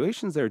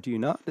graduations there, do you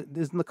not?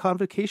 Isn't the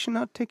convocation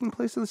not taking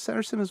place at the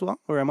Centerson as well?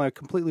 Or am I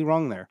completely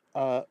wrong there?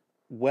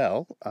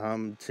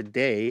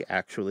 Today,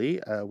 actually,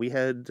 we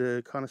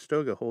had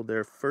Conestoga hold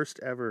their first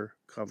ever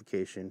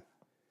convocation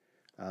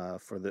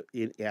for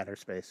at our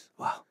space.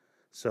 Wow.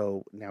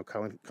 So now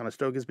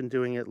Conestoga's been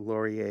doing it.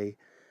 Laurier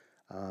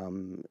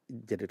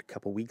did it a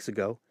couple weeks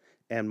ago.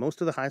 And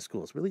most of the high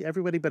schools, really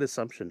everybody but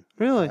Assumption,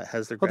 Really?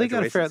 has their Well,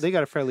 graduations. they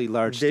got a fairly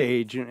large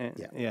stage.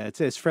 Yeah,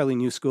 it's fairly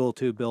new school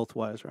too, built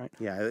wise, right?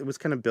 Yeah, it was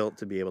kind of built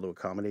to be able to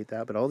accommodate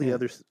that. But all the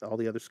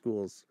other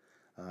schools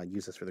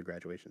use us for the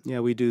graduations.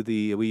 Yeah, we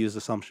use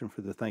Assumption for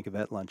the Thank a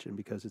Vet luncheon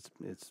because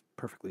it's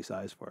perfectly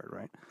sized for it,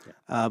 right?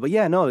 Yeah. But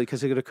yeah, no,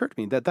 because it occurred to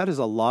me that is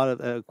a lot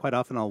of. Quite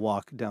often, I'll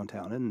walk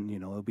downtown, and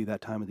it'll be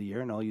that time of the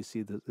year, and all you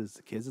see is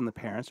the kids and the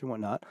parents and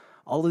whatnot.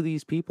 All of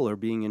these people are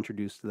being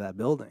introduced to that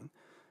building.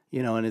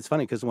 And it's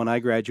funny because when I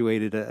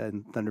graduated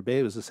in Thunder Bay,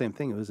 it was the same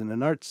thing. It was in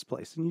an arts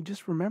place, and you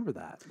just remember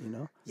that,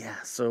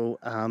 Yeah, so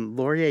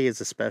Laurier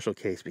is a special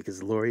case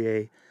because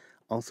Laurier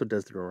also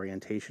does their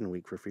orientation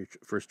week for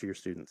first-year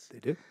students. They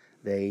do.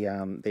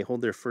 They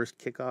hold their first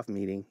kickoff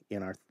meeting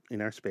in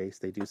our space.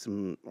 They do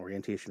some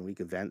orientation week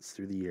events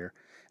through the year,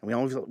 and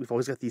we've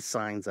always got these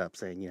signs up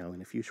saying,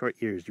 in a few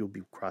short years you'll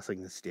be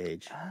crossing the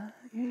stage.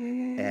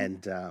 Yeah.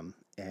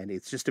 And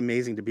it's just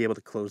amazing to be able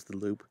to close the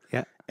loop.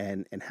 Yeah.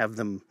 And have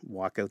them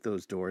walk out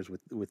those doors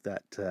with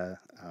that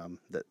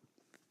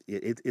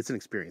it's an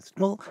experience.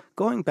 Well,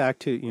 going back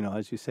to,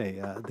 as you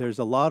say, there's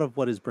a lot of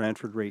what is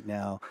Brantford right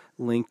now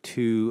linked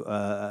to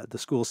the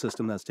school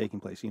system that's taking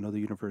place, the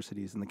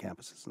universities and the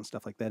campuses and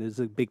stuff like that is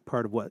a big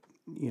part of what,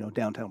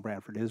 downtown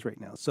Brantford is right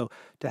now. So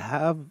to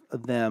have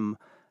them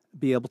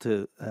be able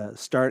to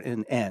start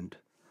and end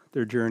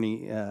their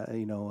journey,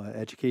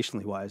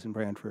 educationally wise in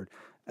Brantford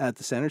at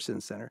the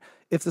Centerson Center.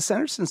 If the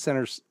Centerson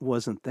Center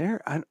wasn't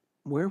there,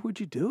 where would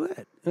you do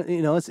it?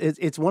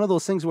 It's one of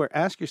those things where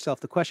ask yourself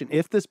the question,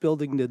 if this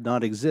building did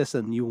not exist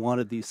and you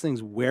wanted these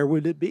things, where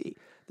would it be?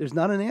 There's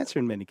not an answer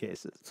in many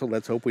cases. So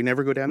let's hope we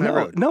never go down that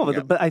road. No,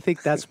 but I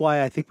think that's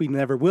why I think we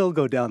never will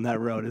go down that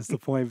road is the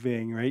point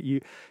being, right?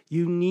 You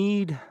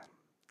need,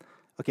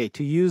 okay,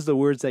 to use the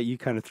words that you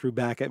kind of threw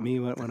back at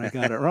me when I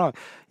got it wrong,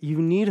 you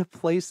need a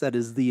place that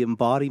is the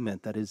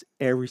embodiment, that is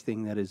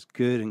everything that is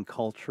good and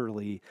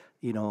culturally,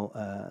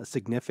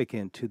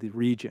 significant to the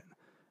region.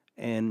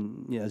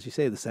 And as you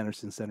say, the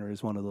Centerson Center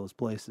is one of those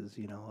places.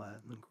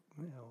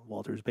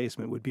 Walter's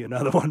Basement would be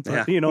another one.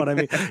 But you know what I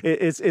mean?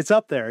 It's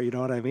up there. You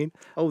know what I mean?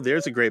 Oh,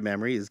 there's a great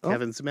memory. Is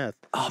Kevin Smith.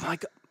 Oh my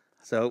God!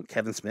 So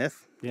Kevin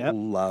Smith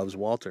loves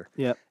Walter.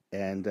 Yep.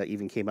 And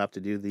even came up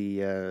to do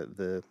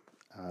the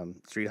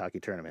street hockey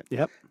tournament.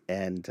 Yep.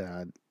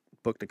 And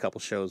booked a couple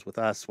shows with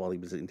us while he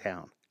was in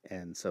town.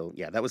 And so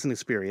that was an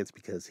experience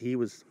because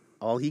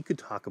all he could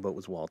talk about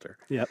was Walter.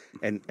 Yep.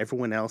 And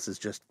everyone else is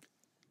just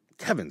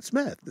Kevin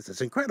Smith. This is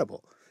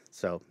incredible.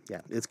 So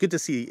it's good to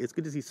see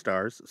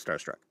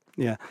starstruck.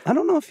 Yeah. I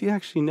don't know if you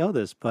actually know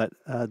this, but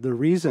the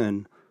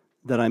reason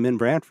that I'm in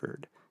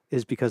Brantford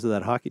is because of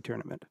that hockey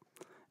tournament.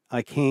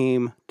 I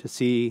came to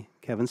see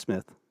Kevin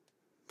Smith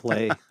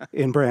play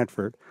in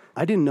Brantford.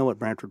 I didn't know what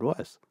Brantford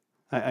was.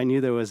 I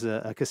knew there was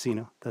a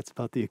casino. That's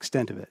about the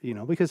extent of it,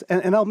 because,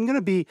 and I'm going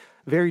to be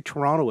very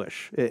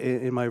Toronto-ish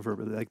in my verb.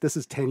 Like, this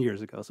is 10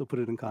 years ago, so put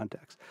it in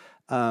context.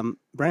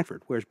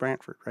 Brantford, where's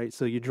Brantford, right?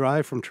 So you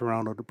drive from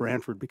Toronto to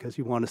Brantford because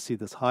you want to see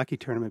this hockey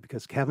tournament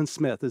because Kevin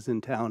Smith is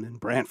in town in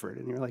Brantford.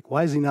 And you're like,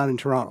 why is he not in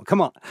Toronto?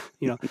 Come on.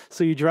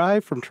 So you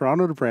drive from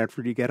Toronto to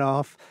Brantford, you get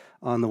off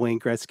on the Wayne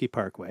Gretzky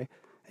Parkway,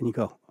 and you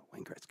go,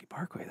 Wayne Gretzky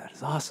Parkway, that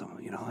is awesome.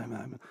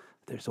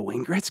 There's a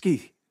Wayne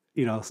Gretzky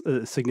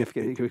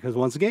significant, because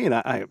once again,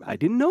 I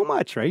didn't know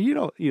much, right?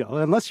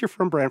 Unless you're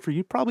from Brantford,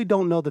 you probably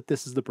don't know that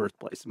this is the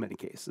birthplace in many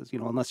cases,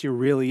 unless you're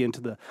really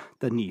into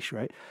the niche,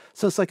 right?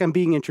 So it's like I'm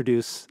being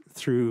introduced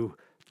through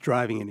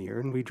driving in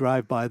here, and we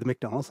drive by the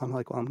McDonald's. I'm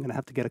like, well, I'm going to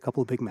have to get a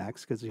couple of Big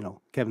Macs because,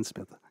 Kevin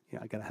Smith,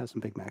 I got to have some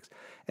Big Macs.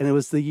 And it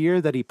was the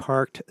year that he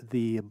parked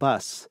the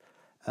bus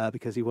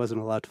because he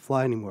wasn't allowed to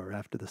fly anymore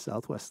after the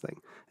Southwest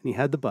thing. And he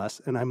had the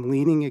bus, and I'm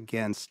leaning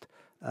against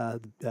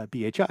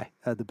BHI,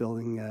 the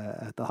building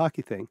at the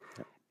hockey thing.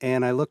 Yep.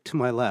 And I look to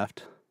my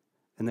left,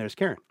 and there's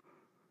Karen.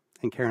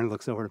 And Karen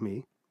looks over to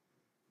me,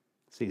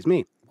 sees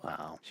me.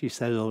 Wow. She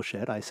says, oh,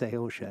 shit. I say,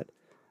 oh, shit.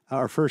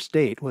 Our first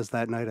date was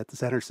that night at the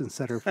Sanderson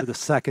Center for the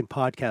second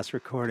podcast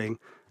recording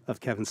of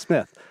Kevin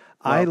Smith.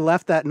 Well, I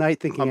left that night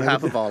thinking... On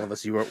behalf of all of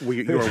us, you are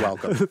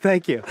welcome.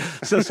 Thank you.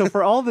 So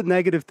for all the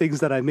negative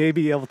things that I may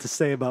be able to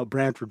say about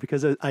Brantford,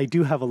 because I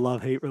do have a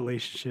love-hate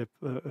relationship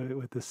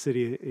with the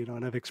city,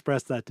 and I've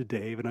expressed that to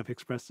Dave, and I've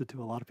expressed it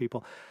to a lot of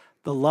people.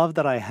 The love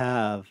that I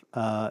have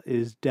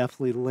is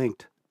definitely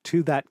linked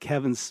to that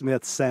Kevin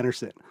Smith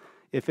Sanderson.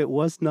 If it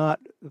was not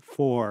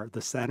for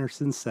the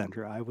Sanderson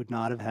Center, I would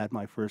not have had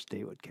my first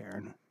date with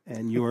Karen.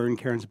 And you're in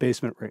Karen's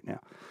basement right now.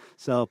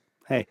 So,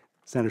 hey,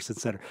 Sanderson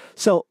Center.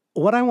 So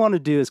what I want to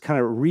do is kind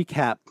of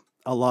recap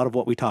a lot of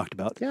what we talked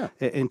about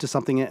into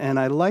something. And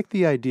I like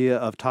the idea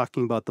of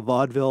talking about the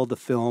vaudeville, the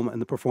film, and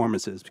the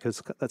performances,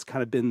 because that's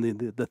kind of been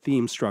the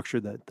theme structure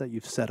that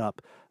you've set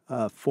up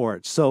for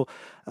it. So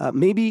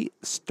maybe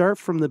start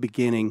from the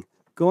beginning.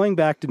 Going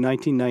back to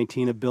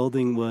 1919, a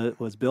building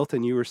was built,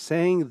 and you were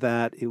saying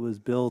that it was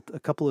built a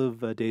couple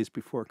of days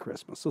before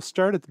Christmas. So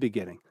start at the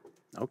beginning.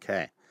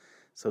 Okay.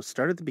 So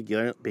start at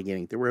the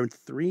beginning. There were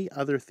 3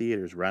 other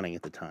theaters running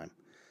at the time,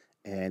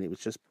 and it was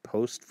just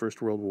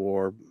post-First World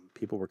War.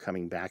 People were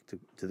coming back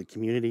to the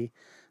community.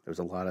 There was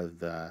a lot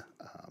of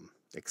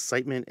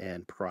excitement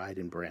and pride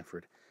in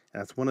Brantford.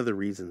 And that's one of the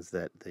reasons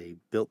that they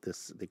built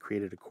this. They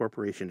created a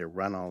corporation to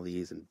run all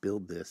these and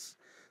build this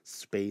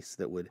space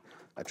that would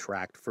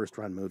attract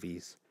first-run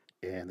movies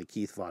and the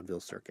Keith Vaudeville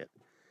circuit.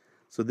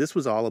 So this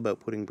was all about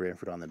putting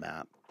Brantford on the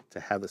map to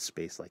have a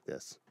space like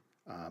this.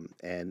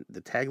 And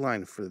the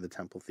tagline for the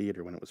Temple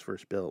Theater when it was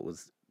first built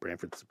was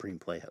Brantford's Supreme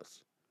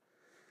Playhouse,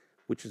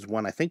 which is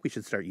one I think we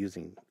should start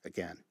using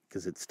again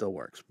because it still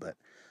works. But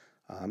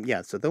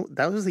so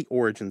that was the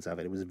origins of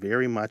it. It was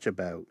very much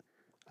about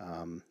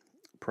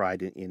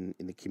pride in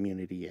the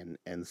community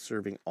and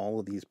serving all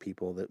of these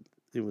people. That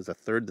it was a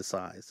third the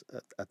size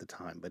at the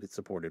time, but it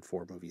supported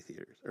 4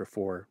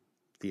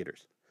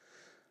 theaters.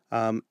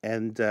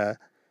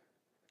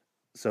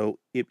 So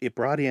it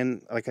brought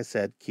in, like I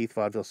said, Keith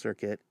Vaudeville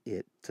Circuit.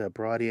 It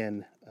brought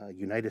in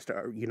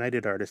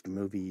United Artist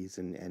Movies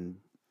and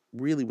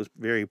really was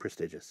very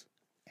prestigious.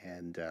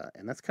 And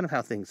that's kind of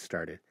how things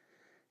started.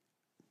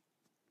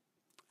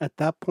 At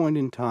that point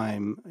in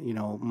time,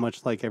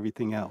 much like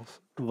everything else,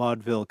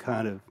 vaudeville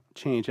kind of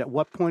changed. At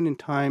what point in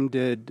time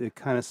did it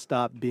kind of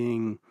stop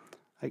being,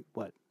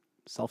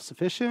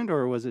 self-sufficient,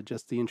 or was it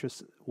just the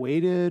interest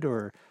weighted,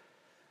 or?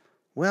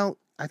 Well,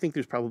 I think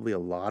there's probably a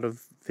lot of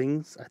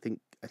things.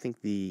 I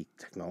think the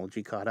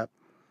technology caught up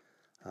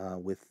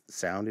with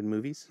sound in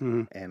movies,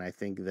 and I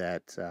think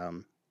that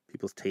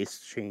people's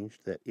tastes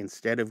changed. That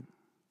instead of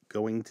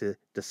going to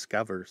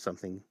discover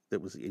something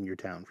that was in your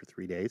town for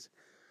 3 days,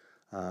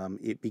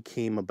 it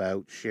became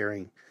about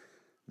sharing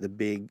the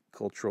big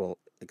cultural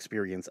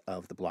experience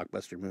of the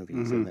blockbuster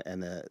movies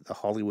and the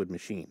Hollywood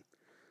machine.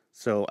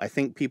 So I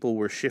think people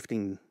were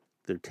shifting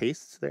their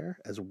tastes there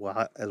as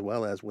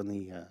well as when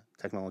the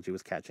technology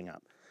was catching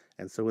up.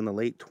 And so in the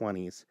late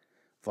 20s,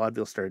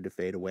 vaudeville started to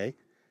fade away,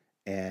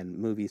 and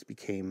movies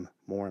became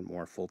more and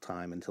more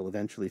full-time until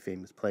eventually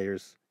Famous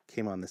Players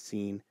came on the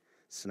scene,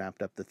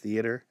 snapped up the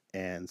theater,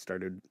 and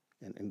started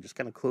and just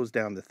kind of closed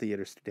down the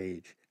theater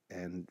stage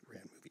and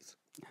ran movies.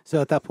 So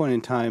at that point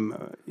in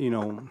time,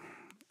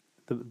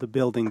 the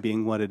building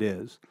being what it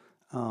is,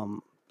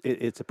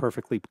 it's a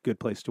perfectly good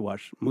place to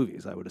watch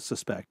movies, I would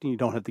suspect. You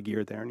don't have the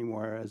gear there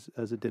anymore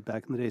as it did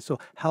back in the day. So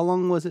how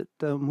long was it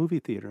a movie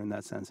theater in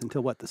that sense?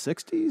 Until what, the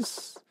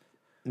 60s?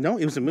 No,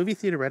 it was a movie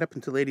theater right up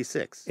until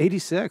 86.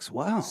 86,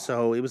 wow.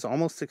 So it was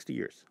almost 60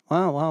 years.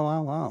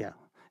 Wow. Yeah.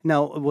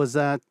 Now, was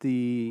that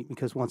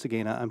because once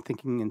again, I'm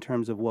thinking in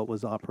terms of what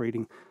was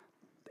operating,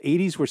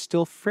 80s were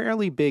still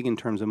fairly big in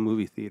terms of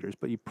movie theaters,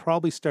 but you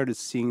probably started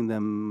seeing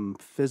them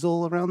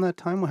fizzle around that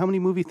time. How many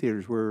movie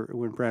theaters were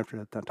in Brantford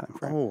at that time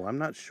frame? Oh, I'm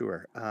not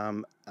sure.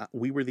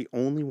 We were the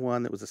only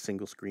one that was a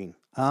single screen.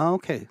 Ah,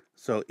 okay.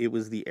 So it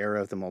was the era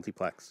of the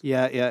multiplex.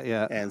 Yeah.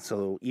 And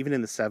so even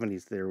in the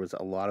 70s, there was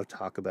a lot of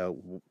talk about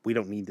we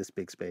don't need this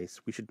big space.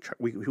 We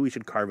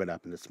should carve it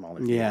up into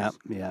smaller theaters.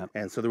 Yeah.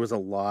 And so there was a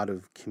lot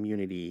of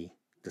community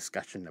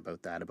discussion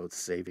about that, about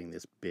saving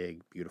this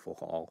big, beautiful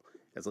hall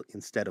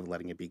instead of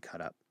letting it be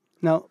cut up.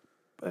 Now,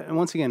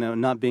 once again,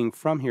 not being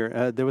from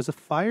here, there was a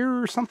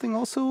fire or something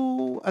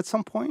also at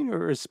some point,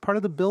 or is part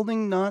of the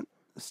building not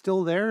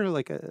still there?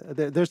 Like,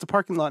 there's the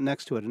parking lot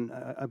next to it, and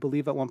I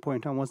believe at one point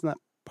in time, wasn't that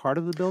part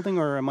of the building,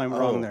 or am I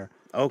wrong there?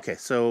 Okay,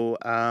 so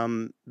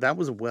that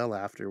was well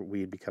after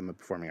we had become a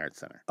performing arts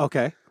center.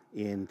 Okay.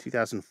 In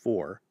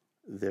 2004,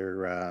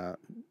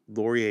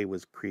 Laurier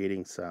was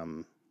creating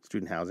some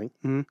student housing,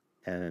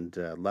 and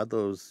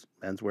Ludlow's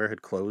Menswear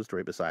had closed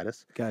right beside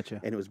us.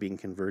 Gotcha. And it was being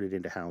converted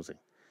into housing.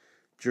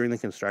 During the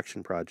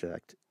construction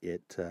project,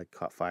 it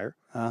caught fire,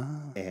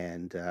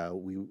 and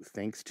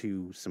thanks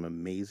to some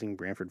amazing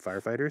Brantford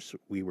firefighters,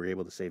 we were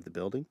able to save the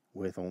building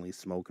with only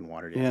smoke and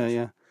water damage.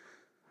 Yeah.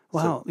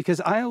 Wow, because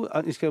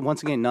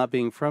once again, not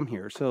being from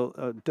here,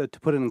 so to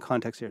put it in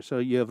context here, so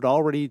you have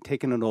already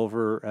taken it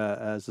over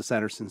as the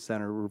Sanderson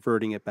Center,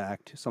 reverting it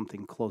back to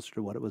something closer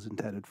to what it was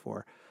intended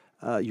for.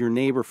 Your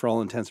neighbor, for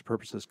all intents and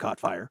purposes,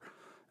 caught fire.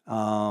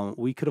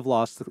 We could have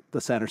lost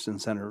the Sanderson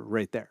Center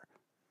right there,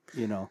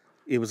 you know.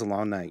 It was a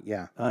long night,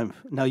 yeah.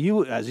 Now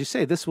you, as you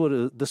say, this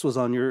was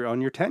on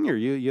your tenure.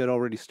 You had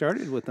already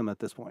started with them at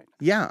this point.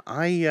 Yeah,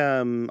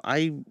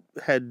 I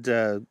had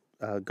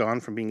gone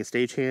from being a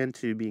stagehand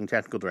to being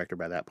technical director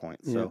by that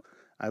point. So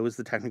I was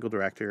the technical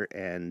director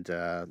and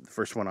the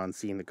first one on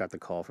scene that got the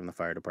call from the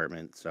fire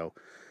department. So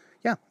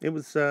yeah, it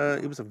was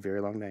a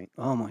very long night.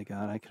 Oh my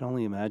God, I can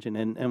only imagine.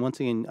 And once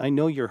again, I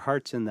know your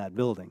heart's in that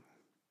building.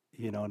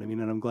 You know what I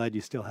mean? And I'm glad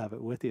you still have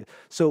it with you.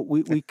 So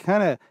we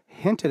kind of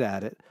hinted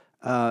at it.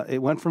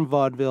 It went from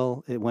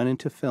vaudeville, it went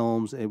into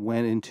films, it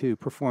went into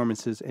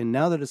performances, and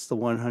now that it's the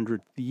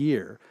 100th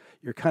year,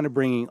 you're kind of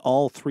bringing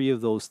all three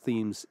of those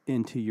themes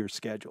into your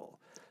schedule.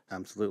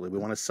 Absolutely. We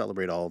want to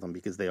celebrate all of them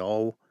because they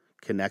all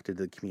connected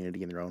to the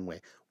community in their own way.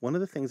 One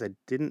of the things I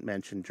didn't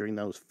mention during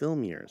those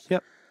film years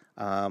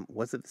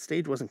was that the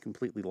stage wasn't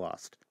completely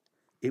lost.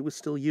 It was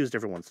still used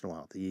every once in a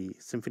while. The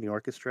symphony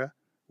orchestra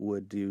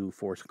would do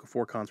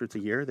four concerts a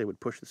year. They would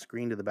push the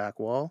screen to the back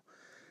wall.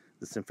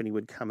 The symphony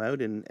would come out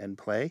and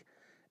play,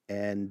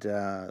 and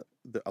a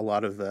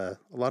lot of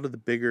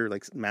the bigger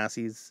like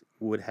Massey's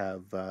would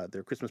have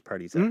their Christmas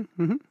parties out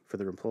for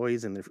their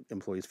employees and their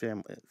employees'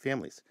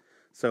 families.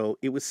 So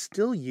it was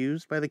still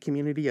used by the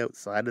community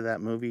outside of that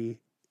movie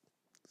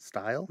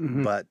style,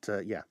 but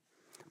yeah.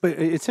 But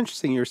it's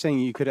interesting. You were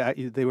saying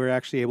they were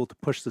actually able to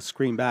push the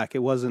screen back. It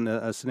wasn't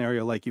a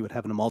scenario like you would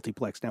have in a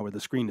multiplex now, where the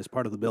screen is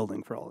part of the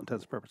building for all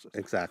intents and purposes.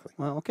 Exactly.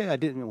 Well, okay. I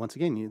didn't. Once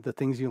again, the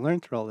things you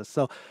learned through all this.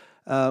 So,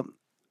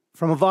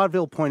 from a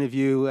vaudeville point of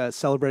view,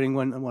 celebrating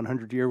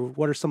 100 year,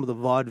 what are some of the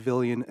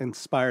vaudevillian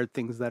inspired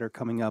things that are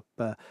coming up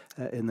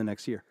in the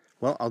next year?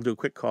 Well, I'll do a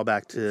quick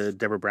callback to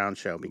Deborah Brown's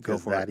show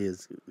because that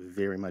is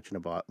very much in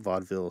a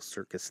vaudeville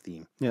circus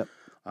theme. Yep.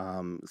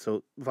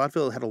 So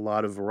vaudeville had a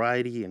lot of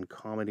variety and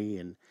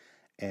comedy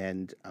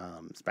and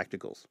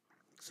spectacles.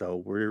 So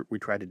we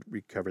try to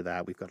recover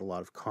that. We've got a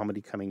lot of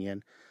comedy coming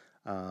in.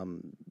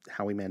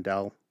 Howie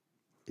Mandel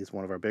is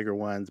one of our bigger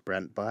ones.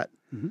 Brent Butt.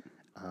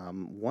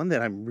 One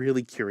that I'm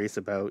really curious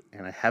about,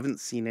 and I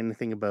haven't seen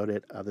anything about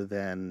it other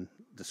than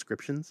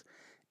descriptions,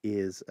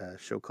 is a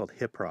show called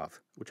Hip-Prov,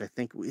 which I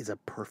think is a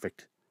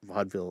perfect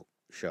vaudeville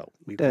show.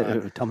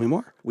 Tell me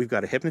more. We've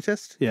got a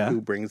hypnotist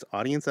who brings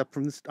audience up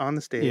on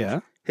the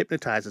stage,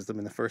 hypnotizes them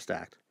in the first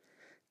act,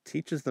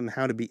 teaches them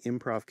how to be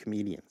improv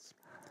comedians.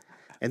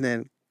 And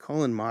then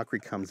Colin Mockery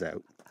comes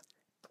out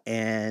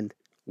and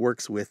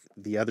works with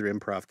the other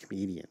improv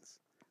comedians.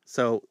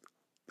 So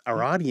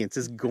our audience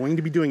is going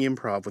to be doing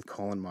improv with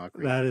Colin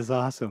Mockery. That is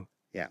awesome.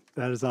 Yeah.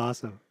 That is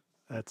awesome.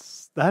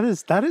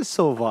 That is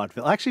so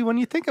vaudeville. Actually, when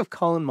you think of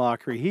Colin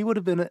Mockery, he would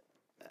have been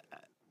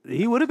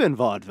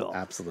vaudeville.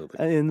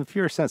 Absolutely. In the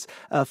pure sense.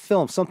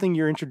 Film, something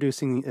you're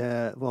introducing,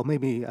 well,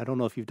 maybe, I don't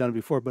know if you've done it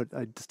before, but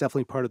it's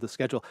definitely part of the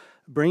schedule,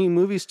 bringing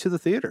movies to the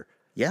theater.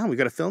 Yeah, we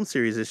got a film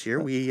series this year.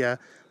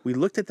 We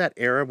looked at that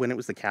era when it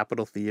was the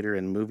Capitol Theater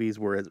and movies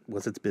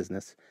was its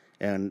business.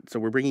 And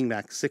so we're bringing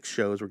back 6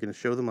 shows. We're going to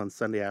show them on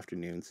Sunday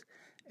afternoons.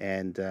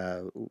 And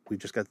we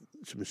just got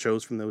some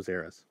shows from those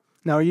eras.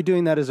 Now, are you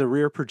doing that as a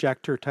rear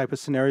projector type of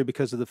scenario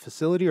because of the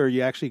facility, or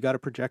you actually got a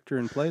projector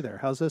in play there?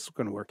 How's this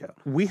going to work out?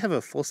 We have a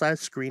full-size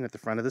screen at the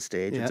front of the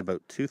stage. Yeah. It's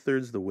about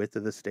 2/3 the width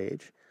of the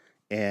stage,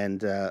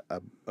 and a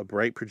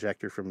bright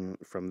projector from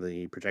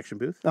the projection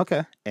booth.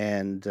 Okay.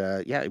 And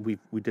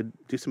we did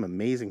do some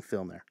amazing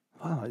film there.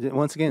 Wow!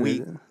 Once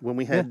again, when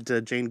we had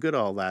Jane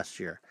Goodall last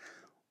year,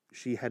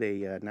 she had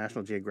a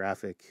National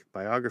Geographic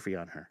biography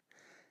on her,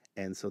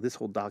 And so this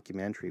whole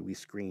documentary we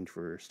screened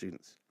for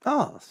students.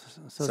 Oh,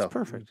 so it's So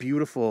perfect.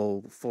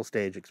 beautiful full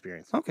stage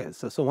experience. Okay,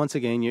 so once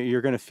again,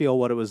 you're going to feel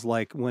what it was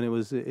like when it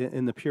was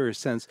in the purest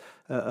sense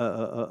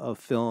of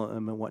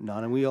film and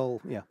whatnot. And we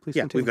all, yeah, please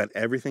Yeah, continue. we've got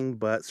everything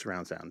but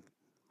surround sound.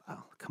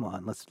 Oh, come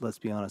on, let's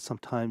be honest.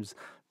 Sometimes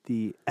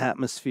the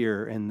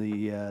atmosphere and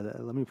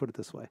let me put it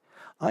this way.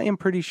 I am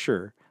pretty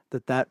sure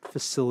that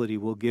facility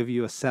will give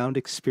you a sound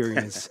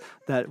experience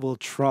that will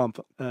trump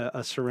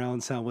a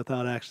surround sound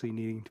without actually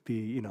needing to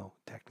be,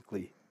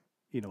 technically,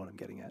 you know what I'm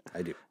getting at.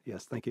 I do.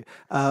 Yes, thank you.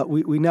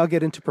 We now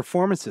get into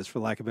performances, for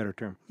lack of a better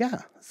term. Yeah.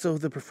 So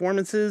the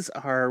performances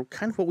are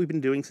kind of what we've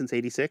been doing since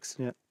 '86.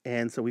 Yeah.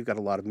 And so we've got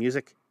a lot of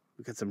music.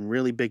 We've got some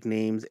really big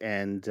names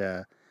and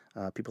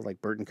people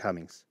like Burton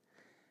Cummings.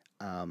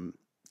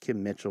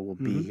 Kim Mitchell will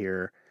be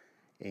here,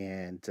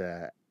 and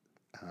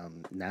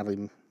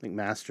Natalie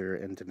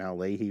McMaster and Danelle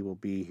Leahy will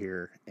be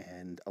here,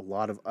 and a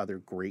lot of other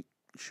great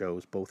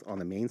shows, both on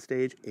the main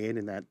stage and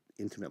in that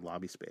intimate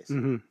lobby space.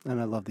 And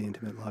I love the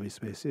intimate lobby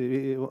space.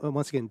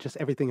 Once again, just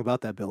everything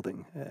about that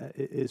building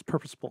is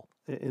purposeful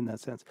in that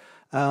sense.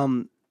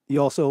 You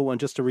also, and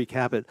just to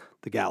recap it,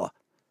 the gala.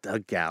 The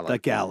gala. The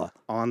gala.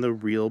 On the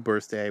real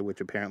birthday,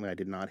 which apparently I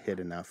did not hit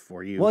enough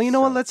for you. Well, you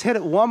know what? Let's hit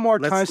it one more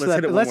time.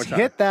 Let's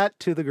hit that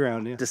to the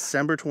ground. Yeah.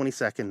 December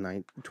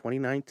 22nd,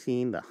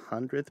 2019, the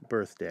 100th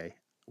birthday,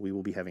 we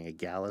will be having a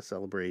gala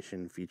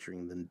celebration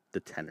featuring the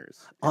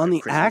tenors. On the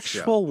Christmas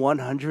actual show.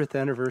 100th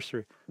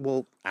anniversary.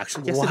 Well,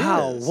 actually, yes,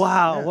 wow, it is.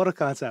 Wow, Yeah. what a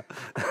concept.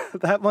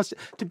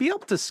 To be able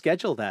to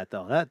schedule that,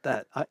 though,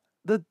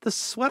 the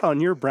sweat on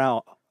your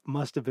brow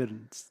must have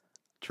been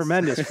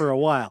tremendous for a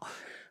while.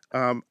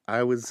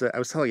 I was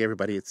telling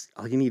everybody, it's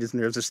all you need is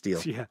nerves of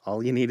steel. Yeah.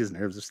 All you need is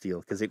nerves of steel,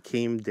 because it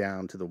came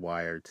down to the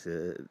wire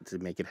to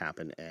make it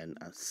happen, and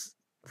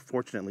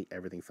fortunately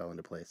everything fell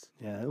into place.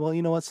 Yeah, well,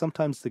 you know what?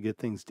 Sometimes the good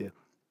things do.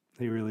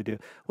 They really do.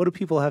 What do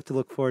people have to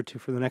look forward to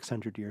for the next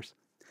 100 years?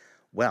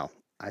 Well,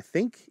 I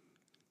think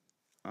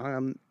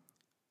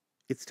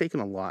it's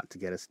taken a lot to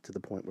get us to the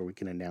point where we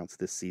can announce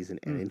this season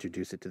and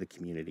introduce it to the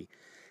community,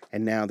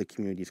 and now the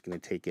community is going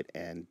to take it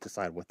and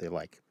decide what they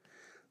like.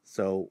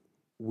 So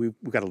we've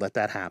got to let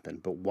that happen.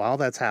 But while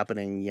that's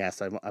happening,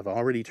 yes, I'm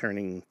already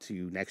turning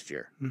to next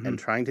year and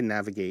trying to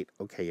navigate,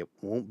 okay, it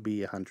won't be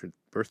 100th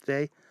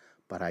birthday,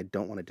 but I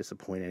don't want to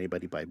disappoint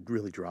anybody by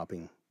really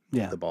dropping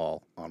the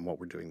ball on what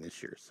we're doing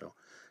this year. So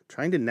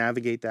trying to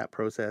navigate that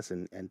process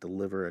and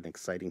deliver an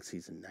exciting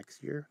season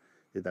next year,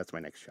 that's my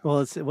next job.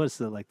 Well, what's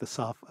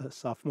the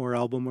sophomore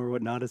album or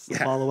whatnot? It's the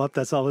follow-up.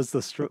 That's always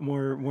the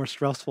more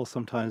stressful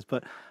sometimes.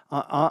 But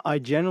I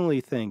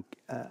generally think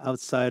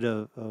outside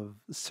of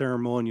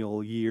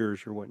ceremonial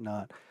years or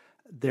whatnot,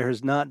 there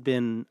has not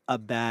been a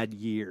bad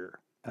year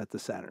at the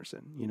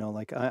Sanderson.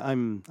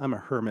 I'm a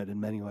hermit in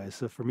many ways.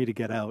 So for me to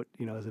get out,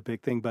 is a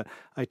big thing. But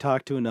I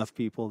talk to enough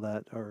people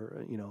that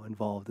are,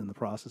 involved in the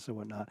process or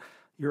whatnot.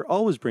 You're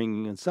always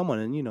bringing in someone,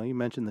 and you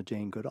mentioned the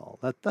Jane Goodall.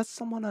 That's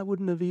someone I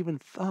wouldn't have even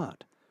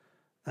thought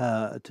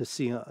to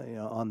see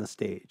on the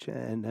stage.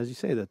 And as you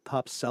say, the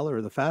top seller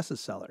or the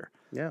fastest seller.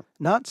 Yeah.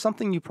 Not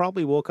something you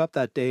probably woke up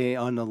that day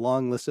on a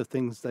long list of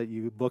things that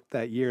you booked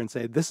that year and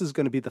say, this is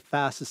going to be the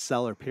fastest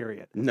seller,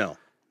 period. No.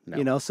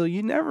 So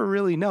you never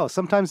really know.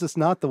 Sometimes it's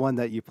not the one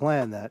that you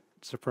plan that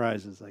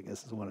surprises, I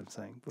guess is what I'm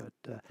saying.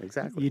 But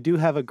exactly. You do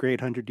have a great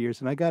 100 years.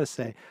 And I got to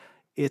say,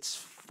 it's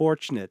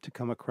fortunate to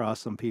come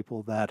across some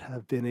people that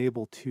have been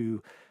able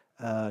to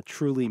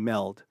truly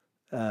meld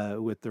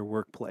with their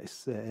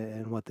workplace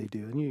and what they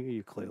do. And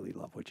you clearly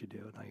love what you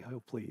do. And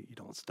hopefully you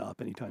don't stop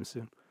anytime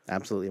soon.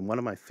 Absolutely. And one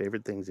of my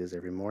favorite things is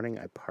every morning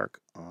I park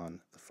on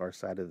the far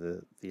side of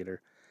the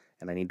theater,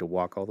 and I need to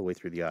walk all the way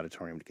through the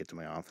auditorium to get to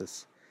my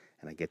office.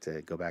 And I get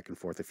to go back and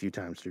forth a few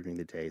times during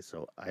the day.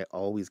 So I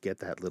always get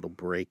that little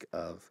break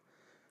of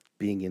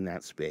being in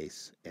that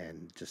space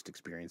and just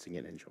experiencing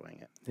it and enjoying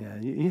it. Yeah,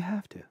 you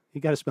have to.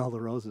 You got to smell the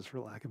roses, for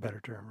lack of a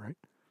better term, right?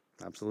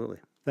 Absolutely.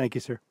 Thank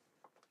you, sir.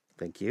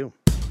 Thank you.